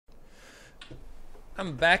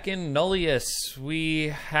I'm back in Nullius.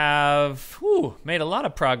 We have made a lot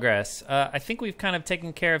of progress. I think we've kind of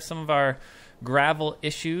taken care of some of our gravel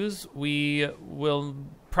issues. We will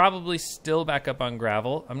probably still back up on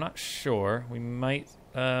gravel. I'm not sure. We might...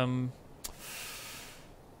 yeah,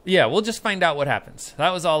 we'll just find out what happens.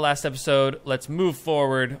 That was all last episode. Let's move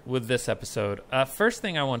forward with this episode. First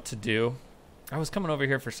thing I want to do... I was coming over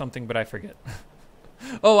here for something, but I forget.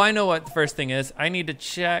 Oh, I know what the first thing is. I need to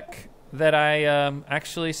check that I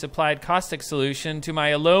actually supplied caustic solution to my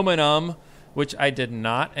aluminum, which I did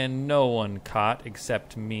not, and no one caught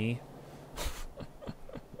except me.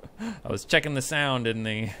 I was checking the sound in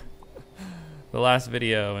the last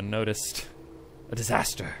video and noticed a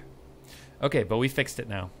disaster. Okay, but we fixed it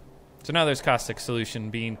now. So now there's caustic solution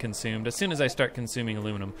being consumed as soon as I start consuming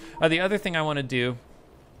aluminum. The other thing I want to do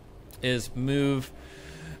is move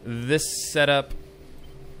this setup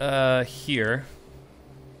here,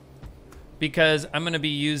 because I'm going to be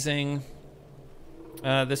using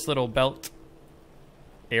this little belt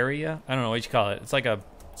area. I don't know what you call it. It's going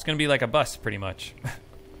to be like a bus pretty much.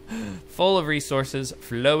 Full of resources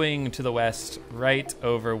flowing to the west right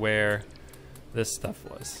over where this stuff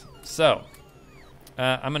was. So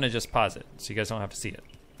I'm going to just pause it so you guys don't have to see it.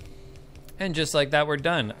 And just like that, we're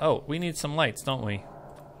done. Oh, we need some lights, don't we?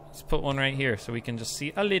 Let's put one right here so we can just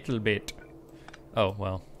see a little bit. Oh,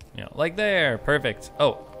 well, yeah, like there. Perfect.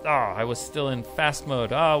 Oh, I was still in fast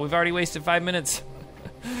mode. Oh, we've already wasted 5 minutes.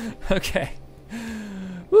 Okay.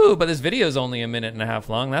 Woo, but this video is only 1.5 minutes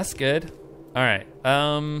long. That's good. All right.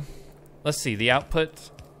 Let's see. The output,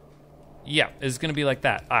 yeah, is going to be like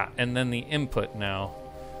that. And then the input now.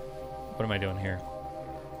 What am I doing here?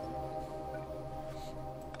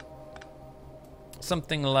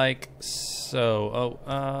 Something like so.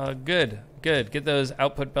 Oh, good. Get those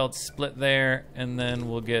output belts split there, and then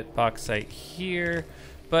we'll get bauxite here.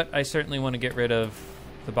 But I certainly want to get rid of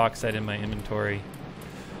the bauxite in my inventory.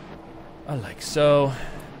 Like so.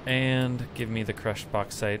 And give me the crushed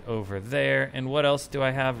bauxite over there. And what else do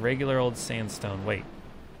I have? Regular old sandstone. Wait.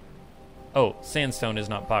 Oh, sandstone is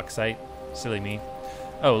not bauxite. Silly me.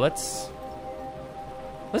 Oh, let's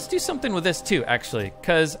do something with this too, actually.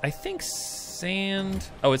 Because I think sand...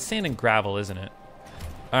 Oh, it's sand and gravel, isn't it?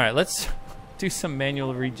 All right, let's do some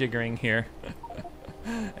manual rejiggering here.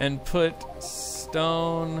 And put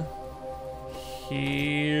stone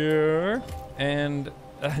here. And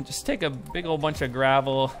just take a big old bunch of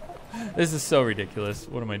gravel. This is so ridiculous.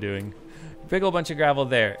 What am I doing? Big old bunch of gravel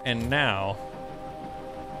there. And now,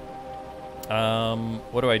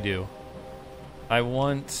 what do? I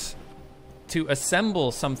want to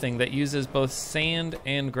assemble something that uses both sand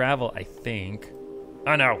and gravel, I think.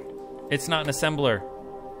 Oh no, it's not an assembler.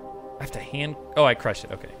 I have to hand, oh, I crushed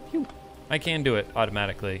it, okay. Phew. I can do it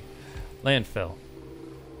automatically. Landfill.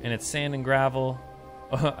 And it's sand and gravel.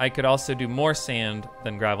 I could also do more sand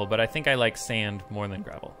than gravel, but I think I like sand more than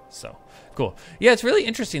gravel, so cool. Yeah, it's really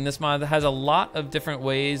interesting. This mod has a lot of different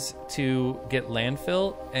ways to get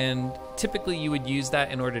landfill, and typically you would use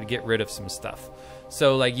that in order to get rid of some stuff.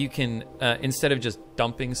 So like you can, instead of just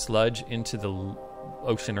dumping sludge into the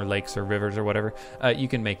ocean or lakes or rivers or whatever, you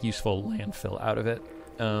can make useful landfill out of it.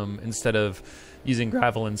 Instead of using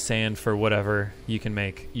gravel and sand for whatever, you can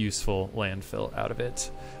make useful landfill out of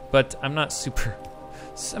it. But I'm not super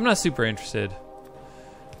interested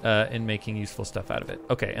in making useful stuff out of it.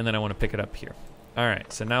 Okay, and then I want to pick it up here. All right,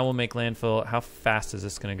 so now we'll make landfill. How fast is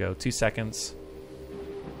this going to go? 2 seconds.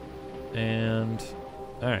 And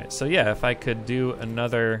all right, so yeah, if I could do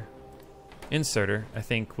another inserter, I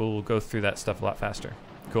think we'll go through that stuff a lot faster.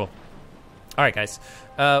 Cool. All right, guys.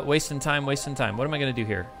 Wasting time. What am I going to do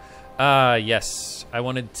here? Yes, I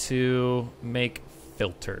wanted to make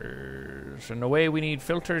filters. And the way we need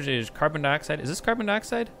filters is carbon dioxide. Is this carbon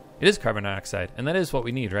dioxide? It is carbon dioxide. And that is what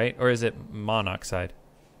we need, right? Or is it monoxide?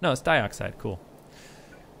 No, it's dioxide. Cool.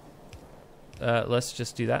 Let's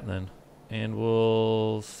just do that then. And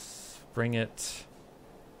we'll bring it...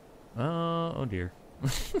 oh dear.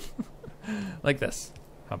 Like this.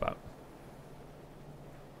 How about?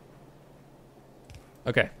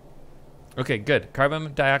 Okay. Okay, good.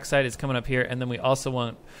 Carbon dioxide is coming up here. And then we also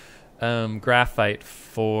want graphite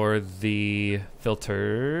for the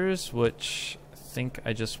filters, which I think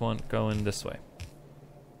I just want going this way.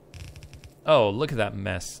 Oh, look at that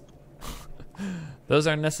mess. Those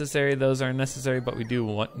are necessary, but we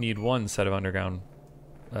do need one set of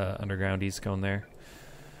undergroundies going there.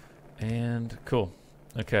 And cool.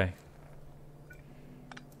 Okay.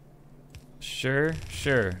 Sure.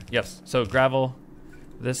 Yes. So gravel,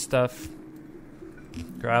 this stuff,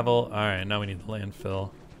 gravel. All right, now we need the landfill.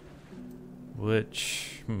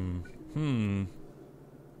 Which,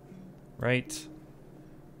 right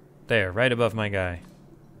There, right above my guy.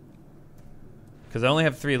 Because I only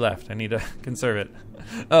have 3 left. I need to conserve it.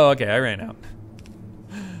 Oh, okay, I ran out.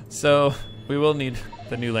 So, we will need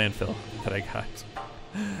the new landfill that I got.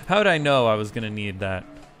 How did I know I was going to need that?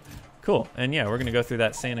 Cool, and yeah, we're going to go through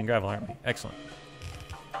that sand and gravel, aren't we? Excellent.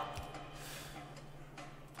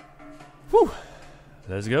 Whew.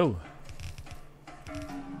 Let's go.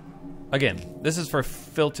 Again, this is for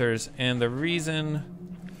filters, and the reason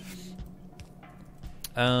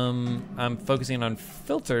I'm focusing on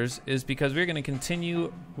filters is because we're going to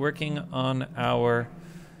continue working on our,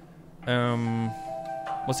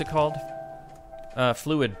 what's it called?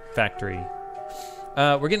 Fluid factory.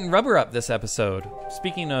 We're getting rubber up this episode.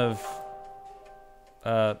 Speaking of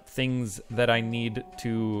things that I need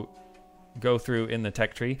to go through in the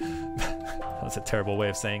tech tree. That's a terrible way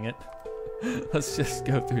of saying it. Let's just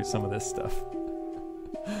go through some of this stuff.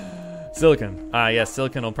 Silicon. Ah, yes,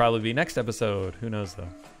 silicon will probably be next episode. Who knows, though.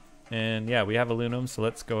 And yeah, we have aluminum, so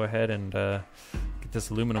let's go ahead and get this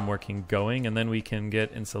aluminum working going, and then we can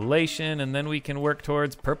get insulation, and then we can work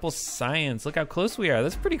towards purple science. Look how close we are.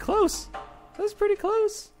 That's pretty close. That's pretty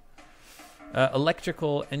close.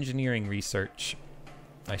 Electrical engineering research,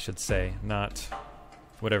 I should say, not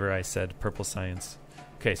whatever I said, purple science.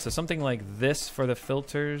 Okay, so something like this for the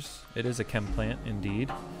filters. It is a chem plant,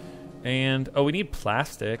 indeed. And, oh, we need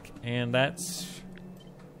plastic, and that's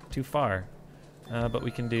too far. But we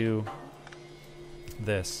can do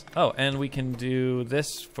this. Oh, and we can do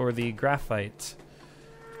this for the graphite.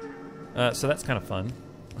 So that's kind of fun.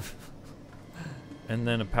 And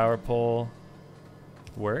then a power pole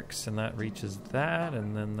works, and that reaches that,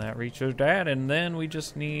 and then that reaches that, and then we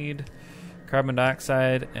just need carbon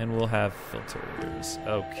dioxide, and we'll have filters.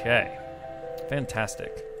 Okay.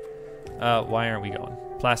 Fantastic. Why aren't we going?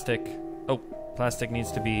 Plastic. Oh, plastic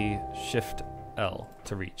needs to be Shift L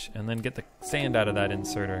to reach, and then get the sand out of that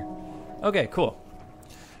inserter. Okay, cool.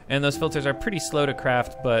 And those filters are pretty slow to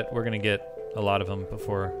craft, but we're going to get a lot of them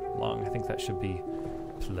before long. I think that should be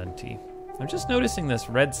plenty. I'm just noticing this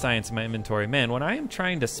red science in my inventory. Man, when I am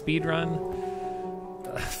trying to speedrun,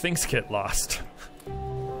 things get lost.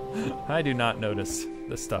 I do not notice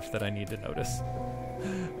the stuff that I need to notice.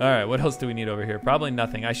 All right, what else do we need over here? Probably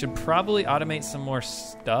nothing. I should probably automate some more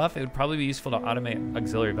stuff. It would probably be useful to automate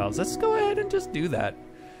auxiliary valves. Let's go ahead and just do that.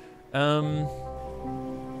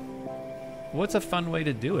 What's a fun way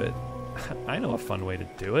to do it? I know a fun way to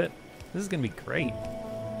do it. This is gonna be great.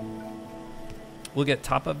 We'll get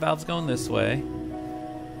top-up valves going this way,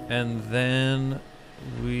 and then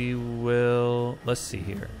we will, let's see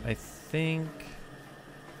here. I think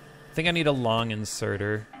I need a long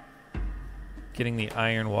inserter. Getting the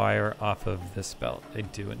iron wire off of this belt. I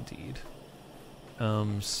do indeed.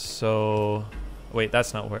 So, wait,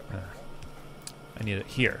 that's not where, I need it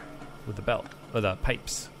here with the belt, or the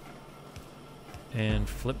pipes. And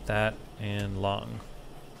flip that and long.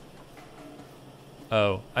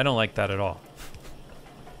 Oh, I don't like that at all.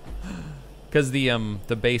 Because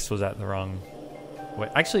the base was at the wrong way.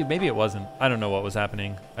 Actually, maybe it wasn't. I don't know what was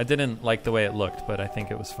happening. I didn't like the way it looked, but I think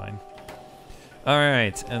it was fine. All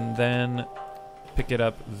right, and then pick it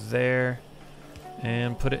up there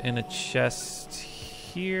and put it in a chest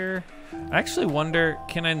here. I actually wonder,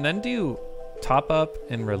 can I then do top up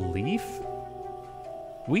and relief?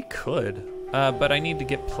 We could, but I need to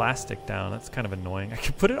get plastic down. That's kind of annoying. I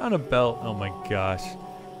could put it on a belt. Oh my gosh,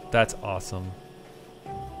 that's awesome.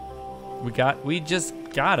 We just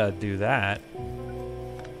gotta do that.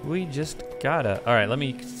 We just gotta. All right, let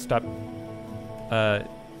me stop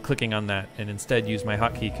clicking on that and instead use my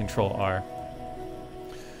hotkey Control R.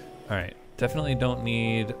 All right, definitely don't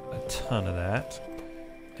need a ton of that.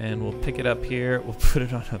 And we'll pick it up here. We'll put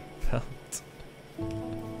it on a belt.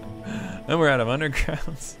 Then we're out of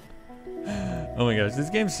undergrounds. Oh my gosh, this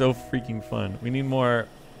game's so freaking fun. We need more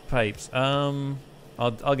pipes. I'll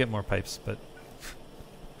get more pipes, but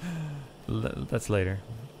that's later.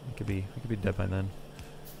 We could be dead by then.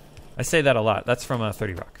 I say that a lot. That's from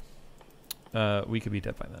 30 Rock. We could be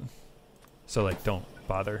dead by then. So like, don't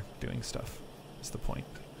bother doing stuff. Is the point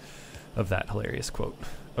of that hilarious quote.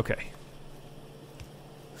 Okay.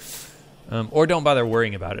 Or don't bother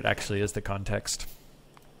worrying about it, actually, is the context.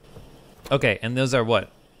 Okay, and those are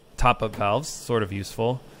what? Top-up valves, sort of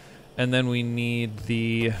useful. And then we need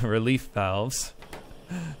the relief valves.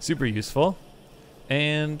 Super useful.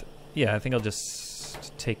 And yeah, I think I'll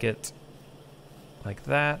just take it like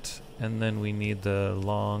that. And then we need the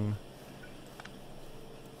long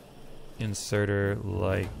inserter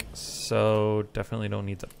like so. Definitely don't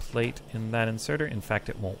need the plate in that inserter. In fact,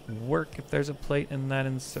 it won't work if there's a plate in that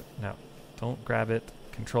insert. No, don't grab it.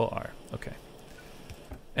 Control R. Okay.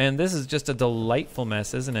 And this is just a delightful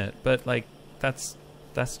mess, isn't it? But like, that's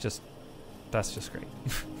just great.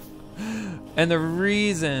 And the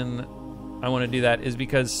reason I want to do that is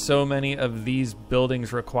because so many of these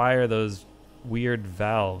buildings require those weird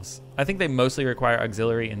valves. I think they mostly require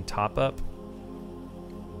auxiliary and top up.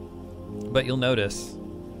 But you'll notice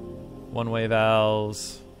one-way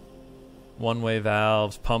valves,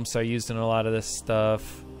 pumps are used in a lot of this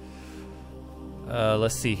stuff.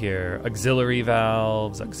 Let's see here. Auxiliary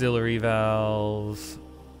valves.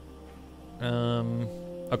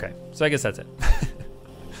 Okay, so I guess that's it.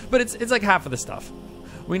 But it's like half of the stuff.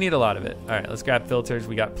 We need a lot of it. All right, let's grab filters.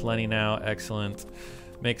 We got plenty now. Excellent.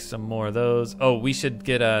 Make some more of those. Oh, we should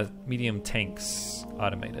get medium tanks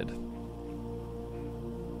automated.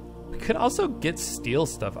 We could also get steel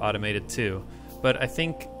stuff automated too, but I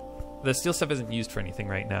think the steel stuff isn't used for anything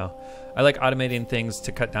right now. I like automating things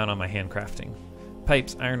to cut down on my handcrafting.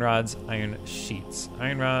 Pipes, iron rods, iron sheets.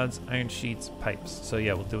 Iron rods, iron sheets, pipes. So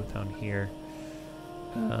yeah, we'll do it down here.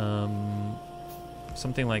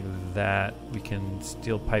 Something like that. We can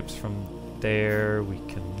steal pipes from there. We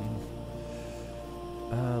can...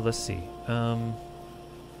 let's see.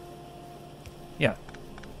 Yeah.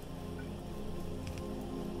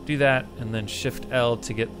 Do that, and then Shift L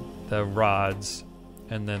to get the rods,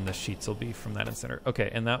 and then the sheets will be from that incinerator. Okay,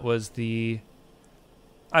 and that was the...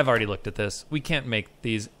 I've already looked at this. We can't make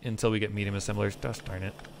these until we get medium assemblers. Gosh darn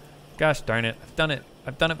it. Gosh darn it. I've done it.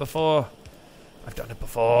 I've done it before.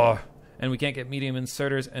 And we can't get medium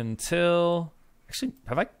inserters until... Actually,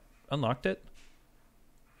 have I unlocked it?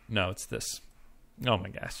 No, it's this. Oh my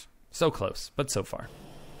gosh. So close, but so far.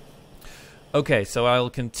 Okay, so I'll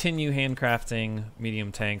continue handcrafting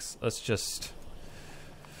medium tanks. Let's just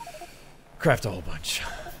craft a whole bunch.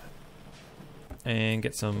 And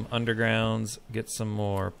get some undergrounds, get some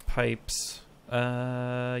more pipes.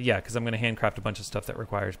 Yeah, because I'm going to handcraft a bunch of stuff that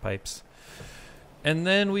requires pipes. And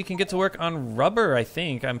then we can get to work on rubber, I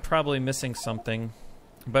think. I'm probably missing something,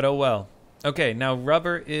 but oh well. Okay, now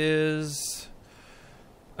rubber is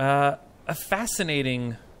a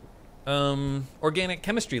fascinating organic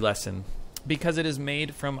chemistry lesson because it is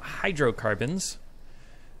made from hydrocarbons.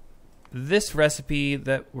 This recipe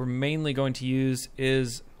that we're mainly going to use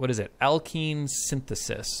is, what is it? Alkene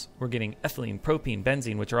synthesis. We're getting ethylene, propene,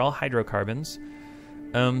 benzene, which are all hydrocarbons.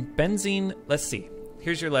 Benzene, let's see.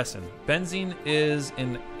 Here's your lesson. Benzene is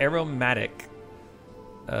an aromatic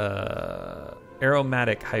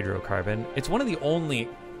hydrocarbon. It's one of the only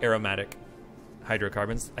aromatic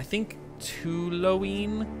hydrocarbons. I think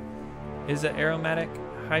toluene is an aromatic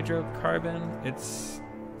hydrocarbon. It's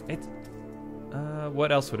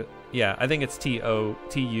what else would it? Yeah, I think it's TUL,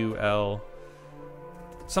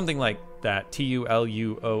 something like that.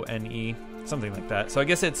 TULUONE, something like that. So I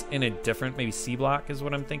guess it's in a different, maybe C block is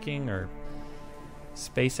what I'm thinking, or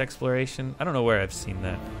space exploration. I don't know where I've seen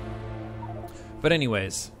that. But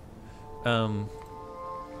anyways,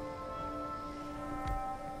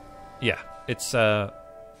 yeah, it's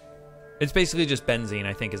basically just benzene,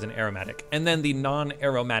 I think, is an aromatic. And then the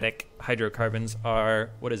non-aromatic hydrocarbons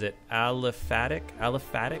are, what is it? Aliphatic?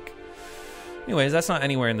 Anyways, that's not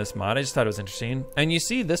anywhere in this mod. I just thought it was interesting. And you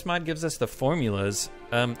see, this mod gives us the formulas.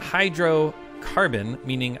 Hydrocarbon,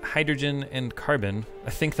 meaning hydrogen and carbon.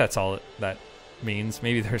 I think that's all that means.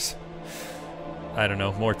 Maybe there's, I don't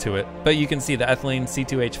know, more to it. But you can see the ethylene,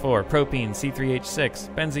 C2H4, propene,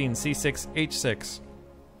 C3H6, benzene, C6H6.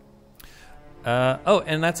 Oh,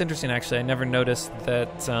 and that's interesting, actually. I never noticed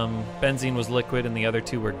that benzene was liquid and the other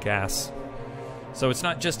two were gas. So it's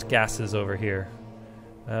not just gases over here.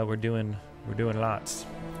 We're doing lots.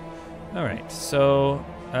 All right, so,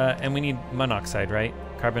 and we need monoxide, right?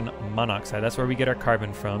 Carbon monoxide. That's where we get our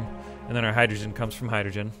carbon from. And then our hydrogen comes from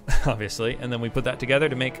hydrogen, obviously. And then we put that together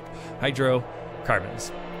to make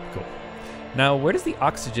hydrocarbons. Cool. Now, where does the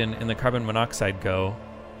oxygen in the carbon monoxide go?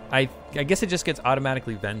 I guess it just gets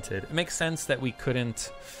automatically vented. It makes sense that we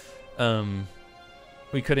couldn't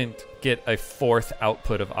get a fourth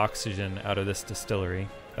output of oxygen out of this distillery.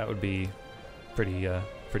 That would be pretty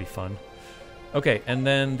fun. Okay, and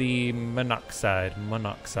then the monoxide.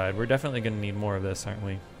 We're definitely going to need more of this, aren't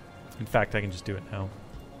we? In fact, I can just do it now.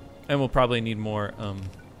 And we'll probably need more,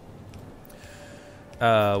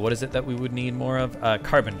 what is it that we would need more of?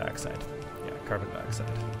 Carbon dioxide. Yeah, carbon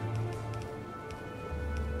dioxide.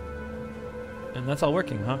 And that's all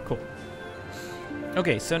working, huh? Cool.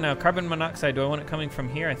 Okay, so now carbon monoxide, do I want it coming from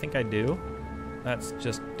here? I think I do. That's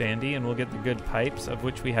just dandy, and we'll get the good pipes, of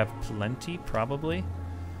which we have plenty, probably.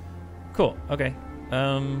 Cool, okay.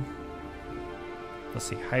 Let's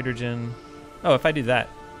see, hydrogen. Oh, if I do that,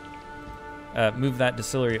 move that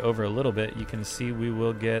distillery over a little bit, you can see we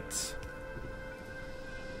will get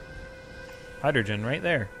hydrogen right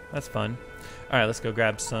there. That's fun. All right, let's go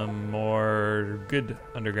grab some more good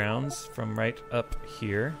undergrounds from right up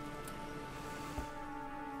here.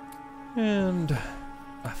 And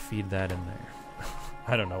feed that in there.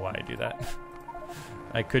 I don't know why I do that.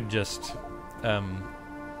 I could just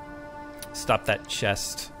stop that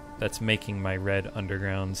chest that's making my red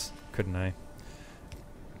undergrounds, couldn't I?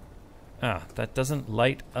 Ah, that doesn't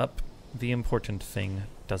light up the important thing,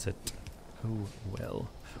 does it? Oh, well.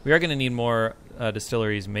 We are going to need more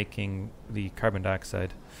distilleries making the carbon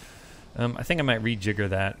dioxide. I think I might rejigger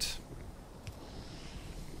that.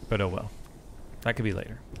 But oh well. That could be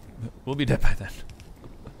later. We'll be dead by then.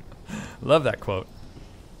 Love that quote.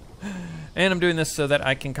 And I'm doing this so that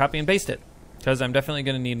I can copy and paste it, because I'm definitely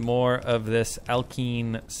going to need more of this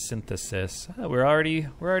alkene synthesis. We're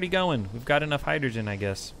already going. We've got enough hydrogen, I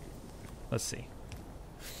guess. Let's see.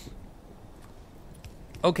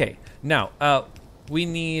 Okay, now we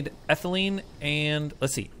need ethylene and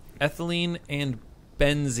ethylene and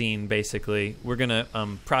benzene. Basically, we're gonna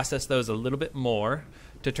process those a little bit more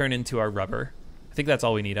to turn into our rubber. I think that's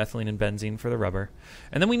all we need, ethylene and benzene for the rubber.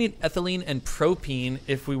 And then we need ethylene and propene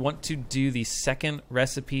if we want to do the second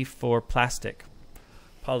recipe for plastic,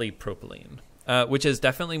 polypropylene, which is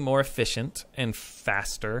definitely more efficient and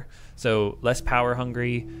faster, so less power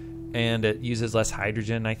hungry, and it uses less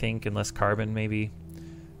hydrogen, I think, and less carbon maybe.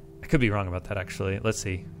 I could be wrong about that, actually. Let's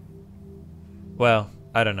see. Well,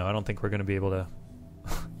 I don't know. I don't think we're going to be able to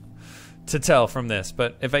to tell from this,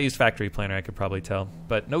 but if I used Factory Planner, I could probably tell.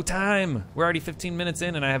 But no time. We're already 15 minutes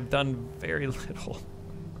in, and I have done very little.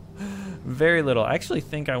 Very little. I actually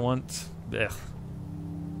think I want... I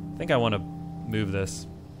think I want to move this.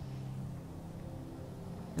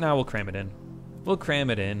 No, we'll cram it in. We'll cram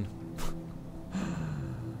it in.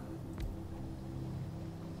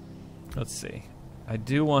 Let's see. I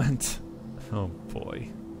do want... Oh, boy.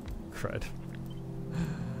 Crud.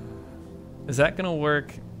 Is that going to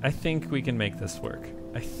work? I think we can make this work.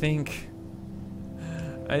 I think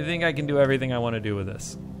I can do everything I want to do with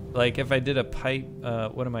this. Like, if I did a pipe...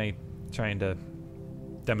 what am I trying to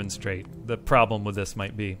demonstrate? The problem with this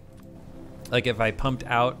might be. Like, if I pumped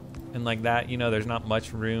out and like that, you know, there's not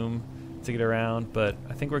much room to get around, but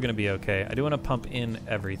I think we're going to be okay. I do want to pump in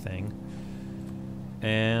everything.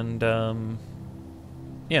 And,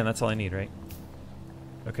 yeah, that's all I need, right?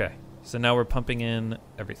 Okay, so now we're pumping in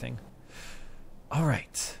everything. All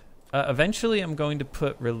right. Eventually, I'm going to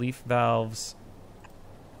put relief valves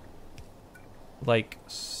like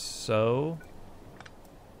so.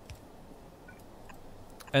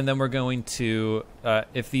 And then we're going to,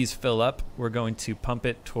 if these fill up, we're going to pump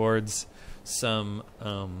it towards some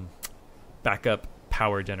backup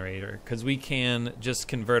power generator, because we can just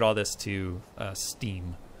convert all this to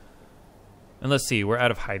steam. And let's see, we're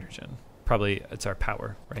out of hydrogen. Probably it's our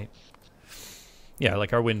power, right? Yeah,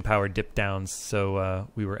 like our wind power dipped down, so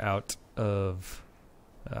we were out of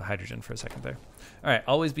hydrogen for a second there. All right,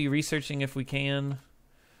 always be researching if we can.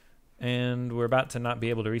 And we're about to not be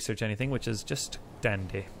able to research anything, which is just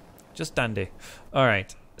dandy. Just dandy. All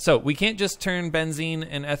right, so we can't just turn benzene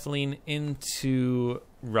and ethylene into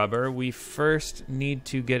rubber. We first need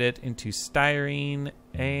to get it into styrene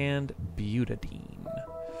and butadiene.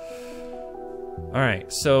 All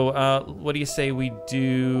right, so what do you say we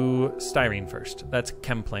do styrene first? That's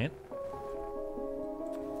chem plant.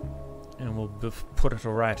 And we'll put it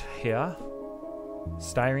right here.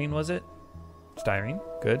 Styrene, was it? Styrene,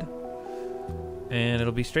 good. And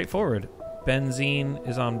it'll be straightforward. Benzene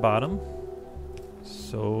is on bottom.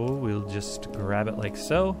 So we'll just grab it like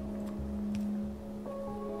so.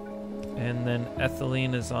 And then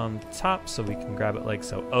ethylene is on top, so we can grab it like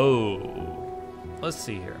so. Oh, let's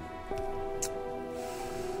see here.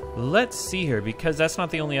 Let's see here, because that's not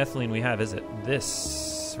the only ethylene we have, is it?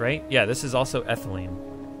 This, right? Yeah, this is also ethylene.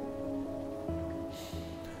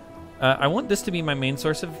 I want this to be my main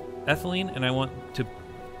source of ethylene, and I want to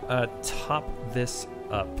top this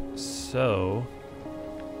up. So,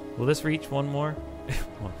 will this reach one more? It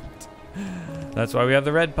won't. That's why we have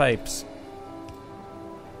the red pipes.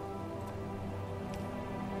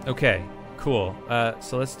 Okay, cool.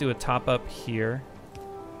 So let's do a top up here.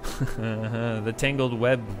 The tangled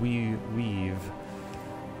web we weave.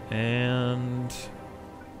 And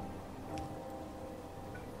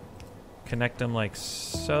connect them like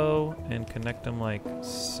so, and connect them like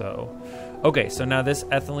so. Okay, so now this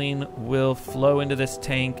ethylene will flow into this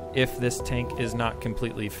tank if this tank is not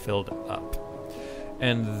completely filled up.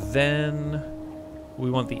 And then we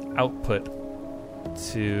want the output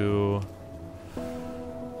to...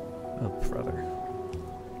 Oh, brother.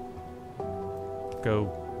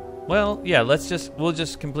 Go... Well, yeah, we'll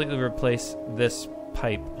just completely replace this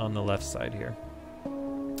pipe on the left side here.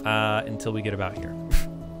 Until we get about here.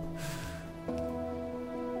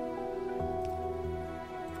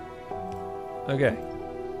 Okay.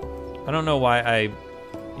 I don't know why I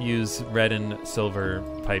use red and silver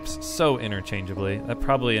pipes so interchangeably. That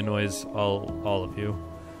probably annoys all of you.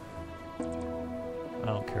 I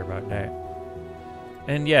don't care about that.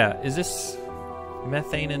 And yeah, is this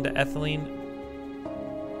methane into ethylene?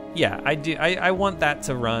 Yeah, I do. I want that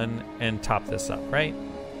to run and top this up, right?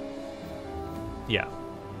 Yeah.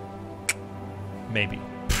 Maybe.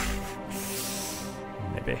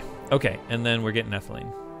 Maybe. Okay, and then we're getting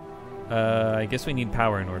ethylene. I guess we need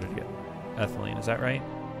power in order to get ethylene. Is that right?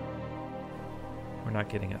 We're not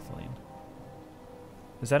getting ethylene.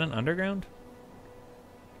 Is that an underground?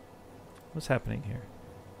 What's happening here?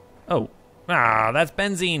 Oh. Ah, that's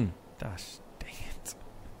benzene. Gosh, dang it.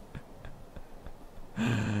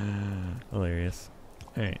 Hilarious.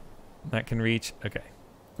 All right. That can reach. Okay.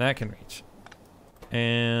 That can reach.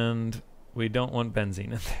 And we don't want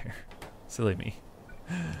benzene in there. Silly me.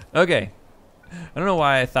 Okay. I don't know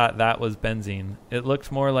why I thought that was benzene. It looked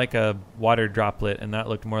more like a water droplet, and that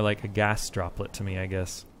looked more like a gas droplet to me, I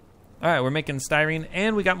guess. All right, we're making styrene,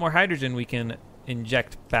 and we got more hydrogen we can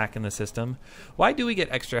inject back in the system. Why do we get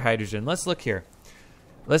extra hydrogen? Let's look here.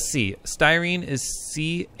 Let's see. Styrene is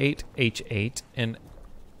C8H8, and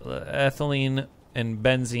ethylene and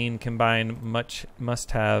benzene combined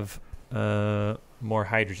must have more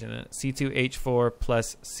hydrogen in it. C2H4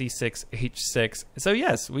 plus C6H6. So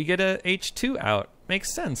yes, we get a H2 out.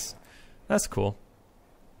 Makes sense. That's cool.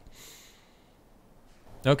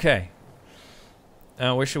 Okay.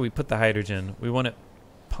 Now where should we put the hydrogen? We want it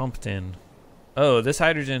pumped in. Oh, this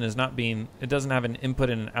hydrogen is not being, it doesn't have an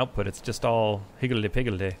input and an output. It's just all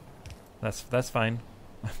higgledy-piggledy. That's fine.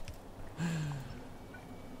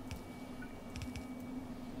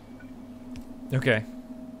 Okay.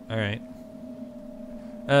 All right.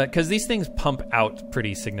 Because these things pump out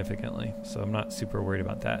pretty significantly, so I'm not super worried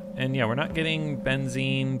about that. And yeah, we're not getting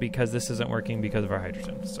benzene because this isn't working because of our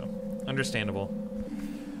hydrogen, so understandable.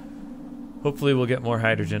 Hopefully we'll get more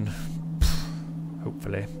hydrogen.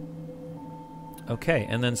 Hopefully. Okay,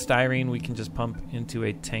 and then styrene we can just pump into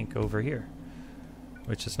a tank over here,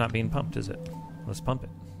 which is not being pumped, is it? Let's pump it.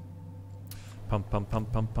 Pump, pump,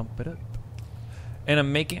 pump, pump, pump it up. And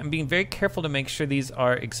I'm being very careful to make sure these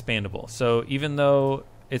are expandable. So even though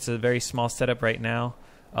it's a very small setup right now,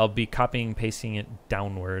 I'll be copying and pasting it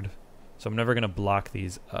downward. So I'm never going to block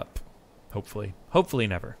these up. Hopefully. Hopefully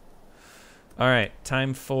never. All right,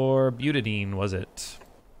 time for butadiene, was it?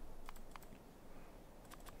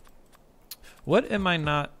 What am I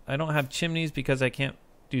not? I don't have chimneys because I can't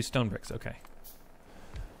do stone bricks. Okay.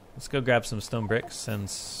 Let's go grab some stone bricks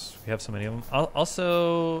since we have so many of them.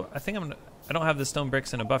 Also, I think I don't have the stone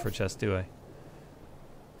bricks in a buffer chest, do I?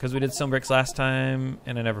 Because we did stone bricks last time,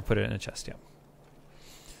 and I never put it in a chest yet.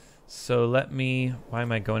 So let me... Why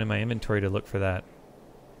am I going in my inventory to look for that?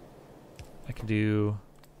 I can do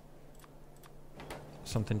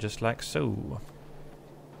something just like so.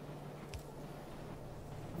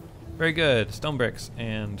 Very good. Stone bricks,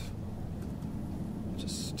 and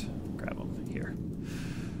just grab them here.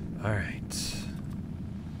 All right.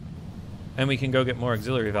 And we can go get more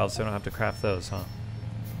auxiliary valves so I don't have to craft those, huh?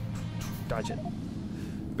 Dodge it.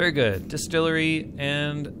 Very good. Distillery,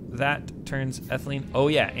 and that turns ethylene. Oh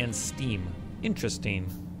yeah, and steam. Interesting.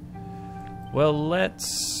 Well,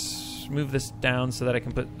 let's move this down so that I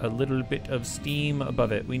can put a little bit of steam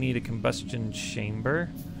above it. We need a combustion chamber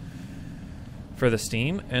for the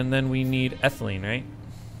steam, and then we need ethylene, right?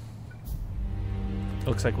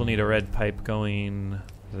 Looks like we'll need a red pipe going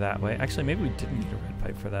that way. Actually, maybe we didn't need a red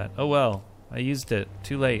pipe for that. Oh well, I used it.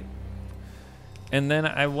 Too late. And then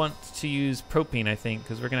I want to use propane, I think,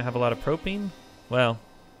 because we're going to have a lot of propane. Well,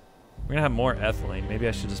 we're going to have more ethylene. Maybe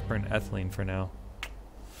I should just burn ethylene for now.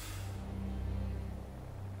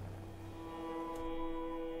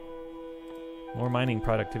 More mining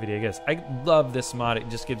productivity, I guess. I love this mod. It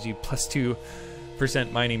just gives you plus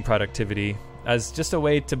 2% mining productivity as just a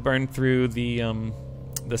way to burn through the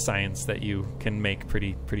science that you can make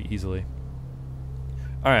pretty easily.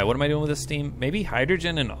 All right, what am I doing with this steam? Maybe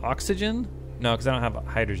hydrogen and oxygen? No, because I don't have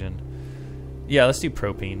hydrogen. Yeah, let's do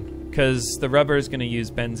propane, because the rubber is going to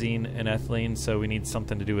use benzene and ethylene, so we need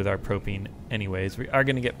something to do with our propane anyways. We are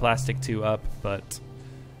going to get plastic 2 up, but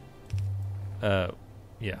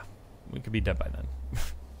yeah, we could be dead by then.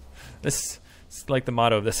 This is like the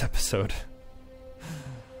motto of this episode.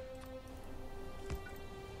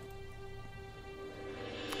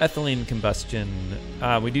 Ethylene combustion.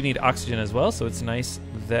 We do need oxygen as well, so it's nice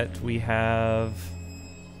that we have...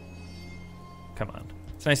 Come on.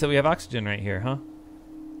 It's nice that we have oxygen right here, huh?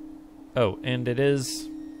 Oh, and it is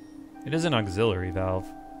an auxiliary valve.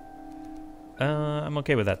 I'm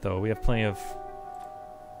okay with that though. We have plenty of.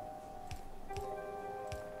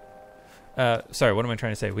 Sorry, what am I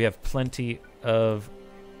trying to say? We have plenty of.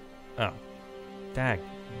 Oh, dag,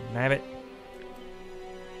 nabbit.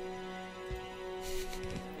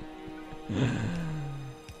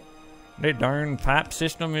 The darn pipe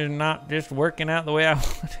system is not just working out the way I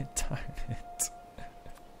want it. Darn it.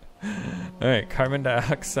 Alright, carbon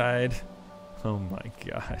dioxide. Oh my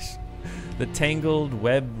gosh. The tangled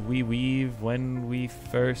web we weave when we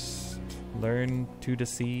first learn to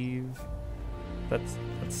deceive. That's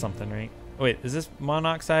something, right? Oh, wait, is this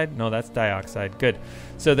monoxide? No, that's dioxide. Good.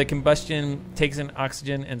 So the combustion takes in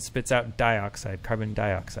oxygen and spits out dioxide, carbon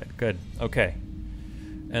dioxide. Good. Okay.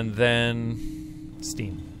 And then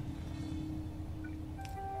steam.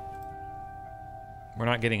 We're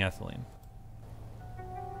not getting ethylene.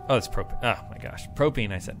 Oh, it's propane. Oh my gosh.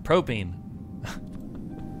 Propane, I said. Propane.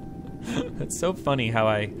 It's so funny how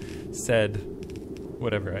I said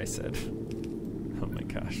whatever I said. Oh my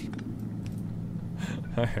gosh.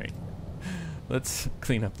 All right. Let's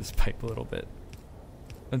clean up this pipe a little bit.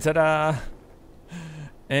 And ta-da!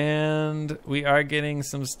 And we are getting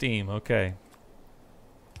some steam. Okay.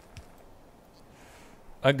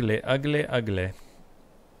 Ugly, ugly, ugly.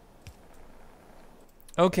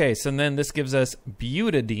 Okay, so then this gives us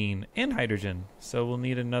butadiene and hydrogen. So we'll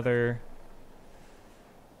need another...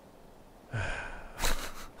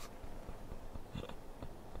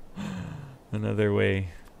 another way.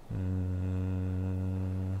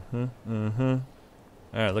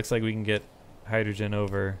 Alright, looks like we can get hydrogen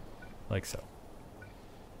over like so.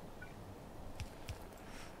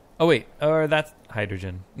 Oh wait, or that's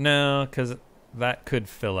hydrogen. No, because that could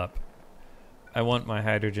fill up. I want my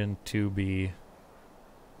hydrogen to be...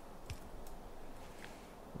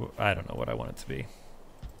 I don't know what I want it to be.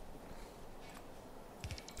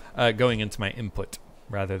 Going into my input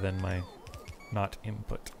rather than my not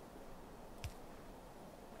input.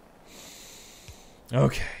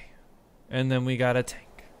 Okay. And then we got a tank.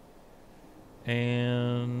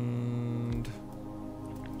 And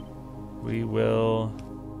we will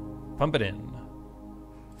pump it in.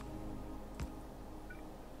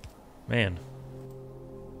 Man.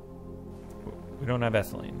 We don't have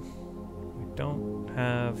ethylene. We don't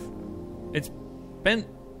have... It's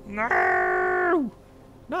No!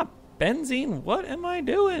 Not benzene. What am I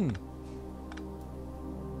doing?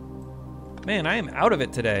 Man, I am out of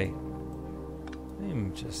it today. I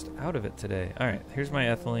am just out of it today. Alright, here's my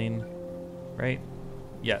ethylene. Right?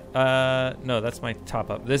 Yeah. No, that's my top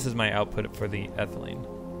up. This is my output for the ethylene.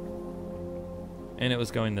 And it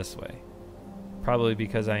was going this way. Probably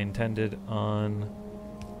because I intended on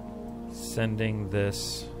sending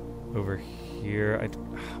this over here. I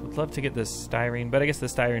would love to get this styrene, but I guess the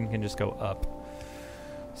styrene can just go up.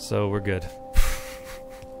 So we're good.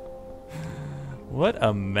 What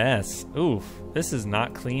a mess. Oof. This is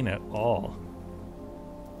not clean at all.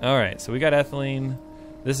 Alright, so we got ethylene.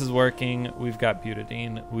 This is working. We've got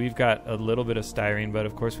butadiene. We've got a little bit of styrene, but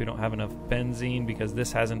of course we don't have enough benzene because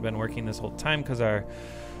this hasn't been working this whole time because our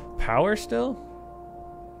power still?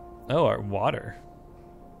 Oh, our water.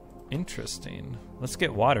 Interesting. Let's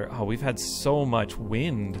get water. Oh, we've had so much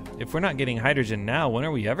wind. If we're not getting hydrogen now, when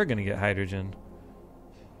are we ever going to get hydrogen?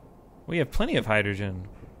 We have plenty of hydrogen.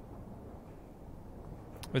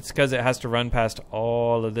 It's because it has to run past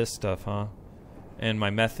all of this stuff, huh? And my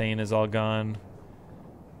methane is all gone.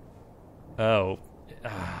 Oh.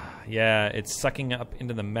 Yeah, it's sucking up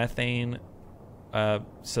into the methane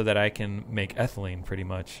so that I can make ethylene, pretty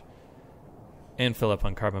much. And fill up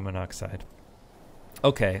on carbon monoxide.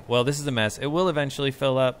 Okay, well, this is a mess. It will eventually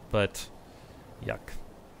fill up, but yuck.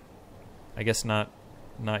 I guess not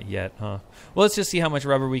yet, huh? Well, let's just see how much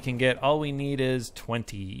rubber we can get. All we need is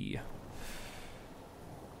 20.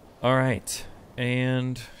 All right.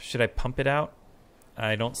 And should I pump it out?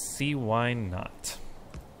 I don't see why not.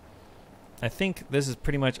 I think this is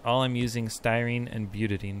pretty much all I'm using styrene and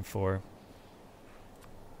butadiene for.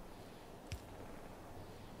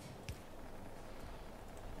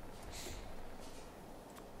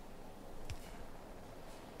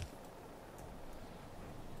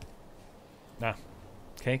 Ah,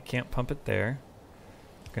 okay, can't pump it there.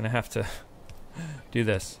 Gonna have to do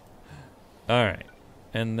this. Alright,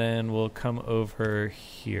 and then we'll come over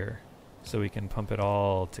here so we can pump it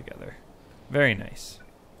all together. Very nice.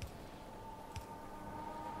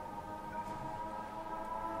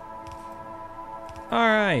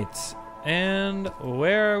 Alright, and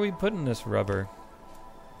where are we putting this rubber?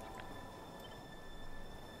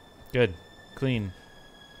 Good, clean.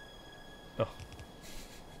 Oh.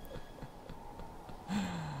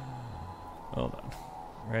 Hold on.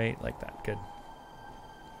 Right like that. Good.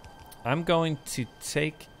 I'm going to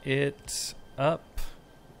take it up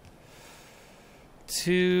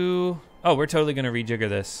to... Oh, we're totally going to rejigger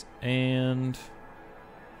this. And...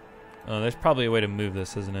 Oh, there's probably a way to move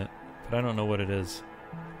this, isn't it? But I don't know what it is.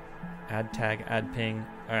 Add tag, add ping.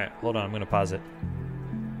 Alright, hold on. I'm going to pause it.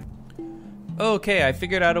 Okay, I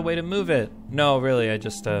figured out a way to move it. No, really, I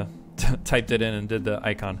just typed it in and did the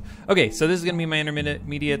icon. Okay, so this is going to be my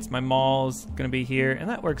intermediates. My mall's going to be here, and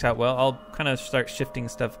that works out well. I'll kind of start shifting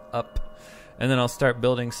stuff up, and then I'll start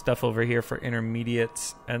building stuff over here for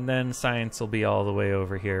intermediates, and then science will be all the way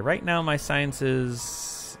over here. Right now, my science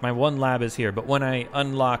is... My one lab is here, but when I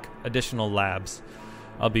unlock additional labs,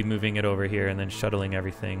 I'll be moving it over here and then shuttling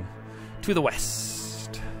everything to the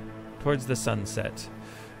west, towards the sunset.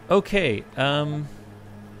 Okay,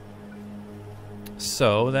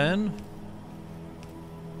 so then,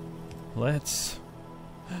 let's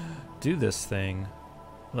do this thing.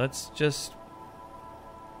 Let's just,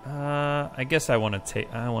 I guess I want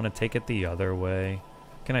to take it the other way.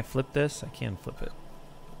 Can I flip this? I can flip it.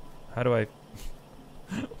 How do I,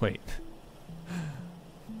 wait.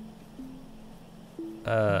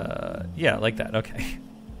 Yeah, like that, okay.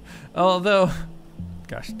 Although,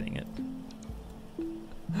 gosh dang it.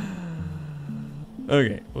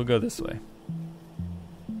 Okay, we'll go this way.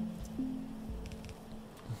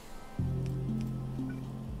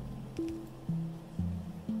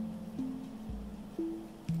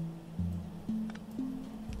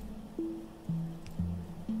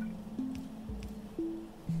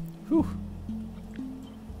 Whew.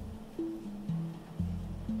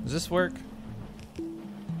 Does this work?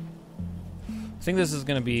 I think this is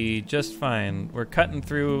going to be just fine. We're cutting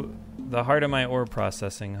through the heart of my ore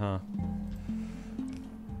processing, huh?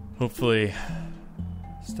 Hopefully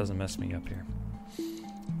this doesn't mess me up here.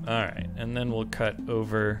 Alright, and then we'll cut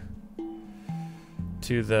over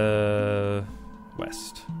to the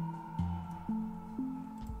west.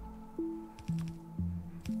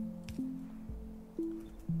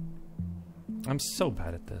 I'm so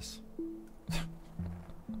bad at this.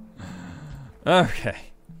 Okay.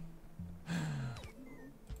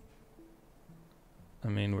 I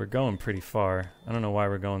mean, we're going pretty far. I don't know why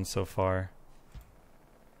we're going so far.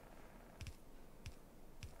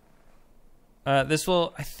 I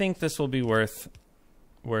think this will be worth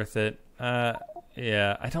it.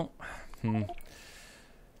 Yeah, I don't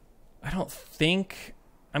think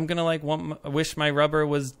I'm gonna like wish my rubber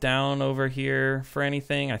was down over here for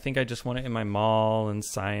anything. I think I just want it in my mall and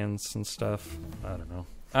science and stuff. I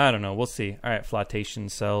don't know. We'll see. All right, flotation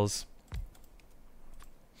cells.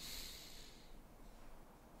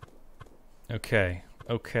 Okay.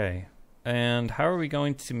 And how are we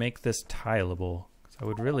going to make this tileable? 'Cause I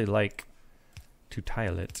would really like to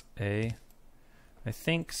tile it, I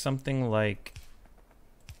think something like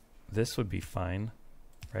this would be fine,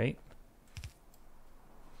 right?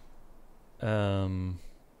 And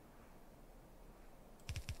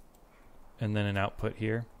then an output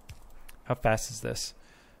here. How fast is this?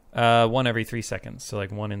 1 every 3 seconds, so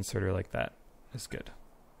like one inserter like that is good.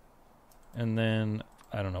 And then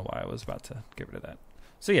I don't know why I was about to get rid of that.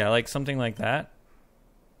 So yeah, like something like that.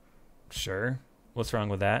 Sure. What's wrong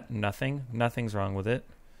with that? Nothing. Nothing's wrong with it.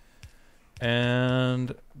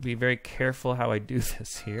 And be very careful how I do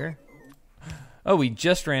this here. Oh, we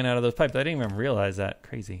just ran out of those pipes. I didn't even realize that.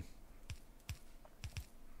 Crazy.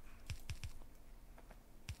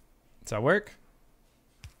 Does that work?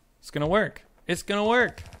 It's gonna work. It's gonna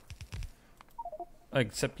work.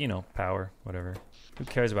 Except, you know, power, whatever. Who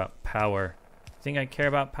cares about power? Think I care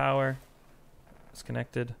about power? It's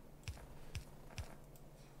connected.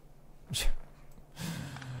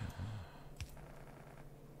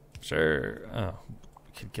 Sure. Oh,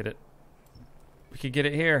 we could get it. We could get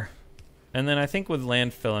it here. And then I think with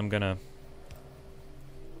landfill, I'm gonna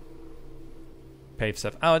pave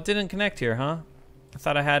stuff. Oh, it didn't connect here, huh? I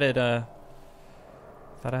thought I had it. Thought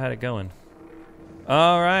I had it going.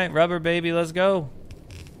 All right, rubber baby, let's go.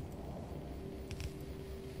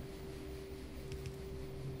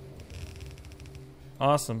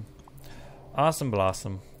 Awesome. Awesome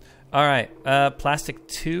blossom. All right, plastic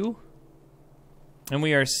 2. And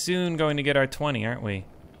we are soon going to get our 20, aren't we?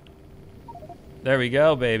 There we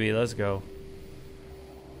go, baby. Let's go.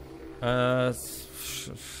 I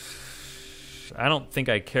don't think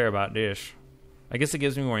I care about this. I guess it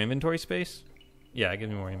gives me more inventory space. Yeah, it gives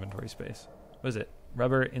me more inventory space. What is it?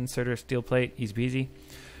 Rubber, inserter, steel plate, easy peasy.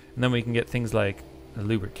 And then we can get things like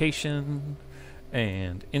lubrication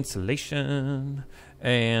and insulation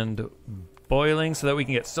and boiling so that we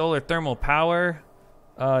can get solar thermal power.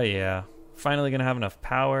 Oh yeah, finally gonna have enough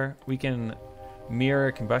power. We can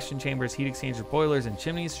mirror, combustion chambers, heat exchanger, boilers, and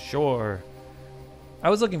chimneys? Sure. I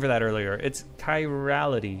was looking for that earlier. It's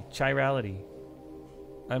chirality. Chirality.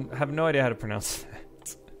 I have no idea how to pronounce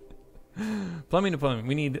that. Plumbing deployment.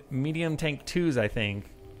 We need medium tank 2s, I think.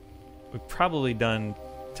 We've probably done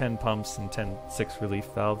 10 pumps and 10 6 relief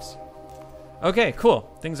valves. Okay, cool.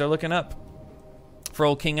 Things are looking up for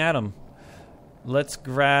old King Adam. Let's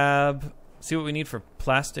grab... See what we need for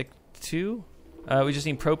plastic 2? We just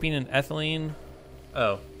need propane and ethylene.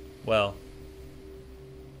 Oh, well.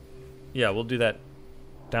 Yeah, we'll do that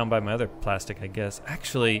down by my other plastic, I guess.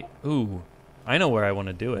 Actually, ooh, I know where I want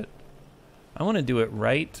to do it. I want to do it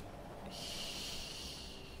right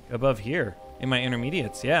above here in my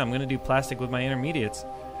intermediates. Yeah, I'm going to do plastic with my intermediates.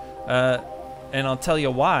 And I'll tell you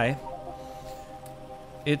why.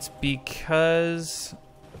 It's because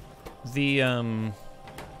the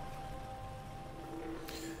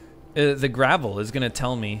gravel is going to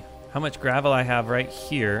tell me how much gravel I have right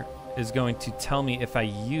here is going to tell me if I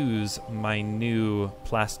use my new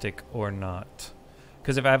plastic or not.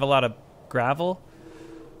 Because if I have a lot of gravel,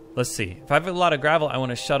 let's see. If I have a lot of gravel, I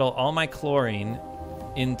want to shuttle all my chlorine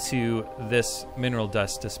into this mineral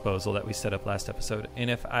dust disposal that we set up last episode. And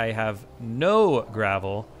if I have no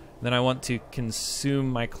gravel, then I want to consume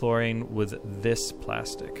my chlorine with this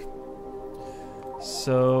plastic.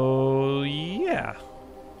 So, yeah.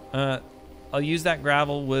 I'll use that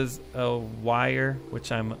gravel with a wire,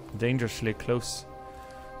 which I'm dangerously close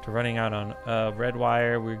to running out on. Red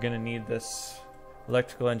wire, we're going to need this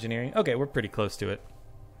electrical engineering. Okay, we're pretty close to it.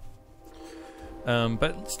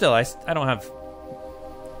 But still, I don't have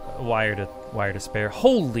a wire to spare.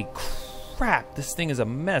 Holy crap, this thing is a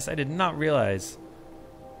mess. I did not realize.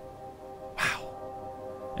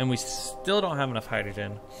 Wow. And we still don't have enough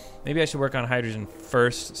hydrogen. Maybe I should work on hydrogen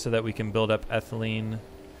first so that we can build up ethylene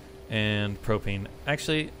and propane.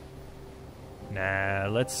 Actually, nah,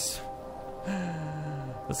 let's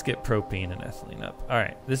get propane and ethylene up. All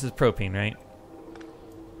right, this is propane, right?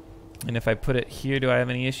 And if I put it here, do I have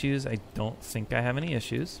any issues? I don't think I have any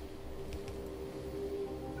issues.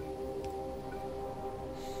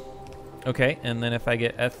 Okay, and then if I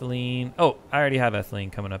get ethylene, oh, I already have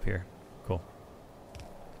ethylene coming up here. Cool.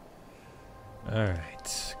 All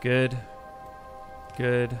right, good,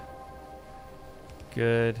 good,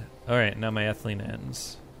 good. All right, now my ethylene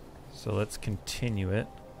ends. So let's continue it.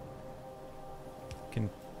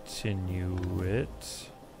 Continue it.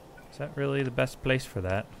 Is that really the best place for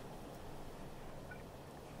that?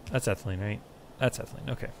 That's ethylene, right? That's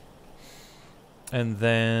ethylene, okay. And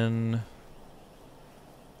then...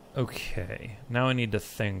 Okay, now I need to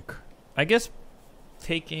think. I guess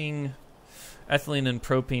taking ethylene and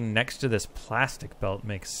propane next to this plastic belt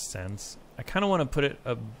makes sense. I kind of want to put it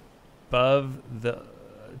above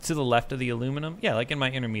to the left of the aluminum. Yeah, like in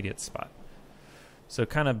my intermediate spot. So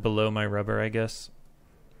kind of below my rubber, I guess.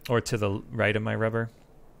 Or to the right of my rubber.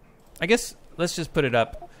 I guess let's just put it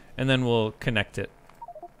up and then we'll connect it.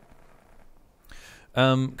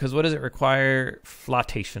 Because what does it require?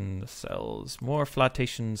 Flotation cells. More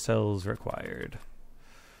flotation cells required.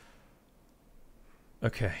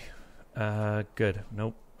 Okay. Good.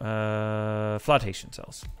 Nope. Flotation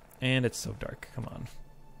cells. And it's so dark. Come on.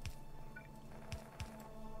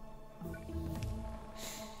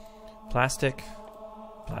 Plastic.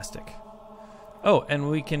 Plastic. Oh, and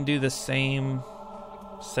we can do the same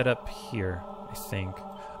setup here, I think.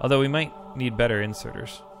 Although we might need better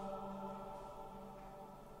inserters.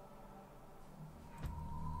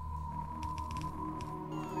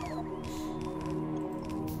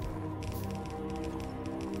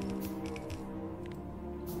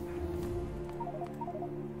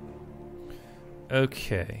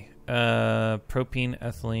 Okay, propane,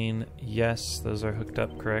 ethylene, yes, those are hooked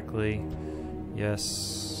up correctly.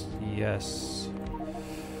 Yes, yes,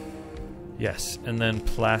 yes, and then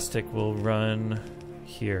plastic will run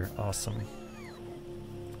here. Awesome.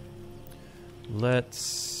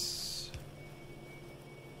 Let's...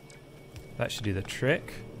 That should do the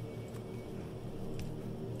trick.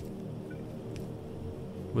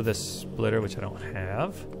 With a splitter, which I don't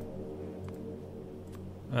have.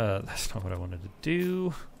 That's not what I wanted to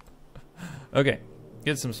do. Okay,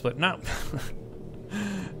 get some split. No.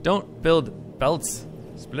 Don't build belts,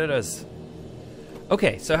 splitters.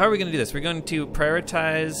 Okay, so how are we going to do this? We're going to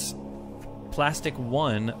prioritize plastic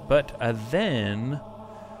 1, but then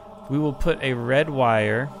we will put a red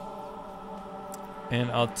wire, and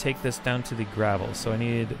I'll take this down to the gravel. So I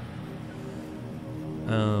need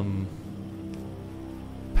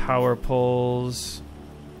power poles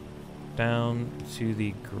down to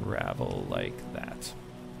the gravel like that.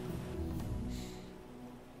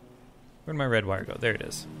 Where'd my red wire go? There it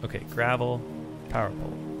is. Okay, gravel, Power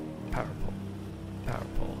pole. Power pole. Power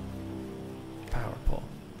pole. Power pole.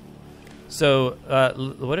 So,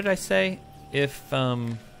 what did I say? If,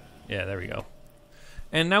 yeah, there we go.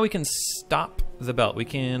 And now we can stop the belt. We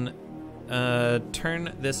can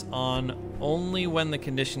turn this on only when the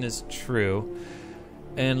condition is true.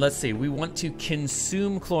 And let's see, we want to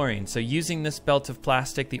consume chlorine. So using this belt of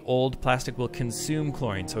plastic, the old plastic will consume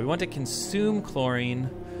chlorine. So we want to consume chlorine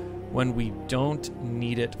when we don't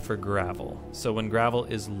need it for gravel. So when gravel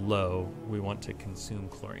is low, we want to consume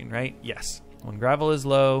chlorine, right? Yes. When gravel is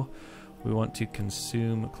low, we want to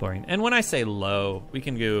consume chlorine. And when I say low, we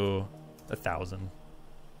can go 1,000.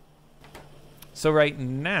 So right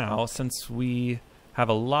now, since we have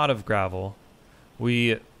a lot of gravel,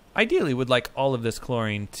 we ideally would like all of this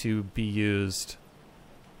chlorine to be used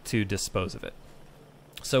to dispose of it.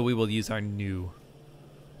 So we will use our new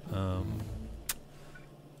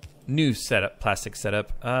setup, plastic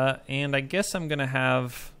setup. And I guess I'm gonna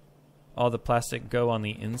have all the plastic go on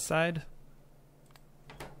the inside.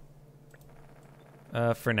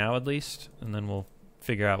 For now at least, and then we'll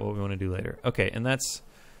figure out what we want to do later. Okay, and that's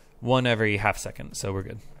 1 every half second, so we're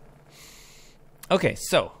good. Okay,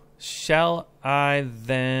 so shall I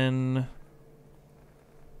then...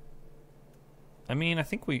 I mean, I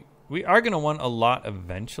think we are going to want a lot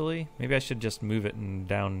eventually. Maybe I should just move it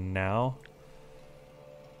down now.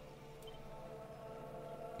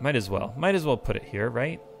 Might as well. Might as well put it here,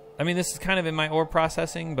 right? I mean, this is kind of in my ore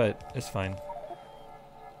processing, but it's fine.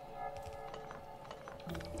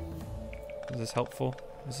 Is this helpful?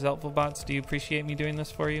 Is this helpful, bots? Do you appreciate me doing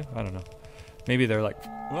this for you? I don't know. Maybe they're like,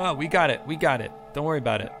 oh, we got it. We got it. Don't worry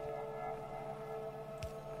about it.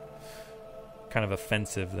 Kind of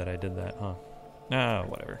offensive that I did that, huh? Ah,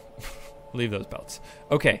 whatever. Leave those belts.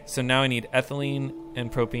 Okay, so now I need ethylene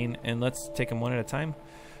and propene, and let's take them one at a time.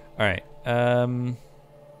 All right.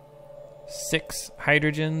 6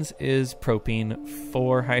 hydrogens is propene.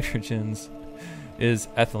 4 hydrogens is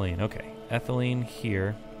ethylene. Okay, ethylene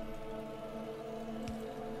here.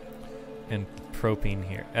 And propene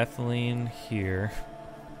here. Ethylene here.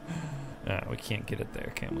 We can't get it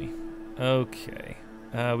there, can we? Okay.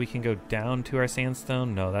 We can go down to our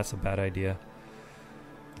sandstone. No, that's a bad idea.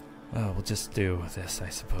 We'll just do this, I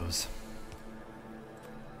suppose.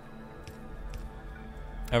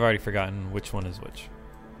 I've already forgotten which one is which.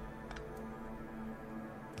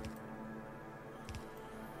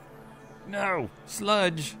 No!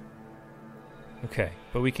 Sludge! Okay,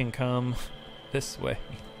 but we can come this way.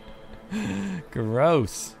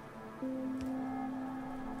 Gross.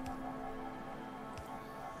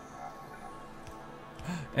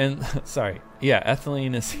 And, sorry. Yeah,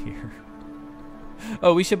 ethylene is here.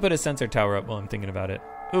 Oh, we should put a sensor tower up while I'm thinking about it.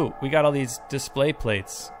 Ooh, we got all these display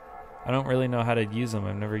plates. I don't really know how to use them.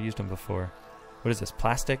 I've never used them before. What is this,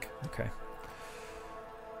 plastic? Okay.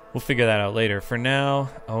 We'll figure that out later. For now,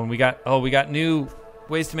 and we got new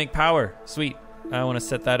ways to make power. Sweet. I want to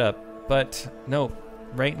set that up. But, no.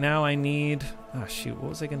 Right now I need... Oh, shoot. What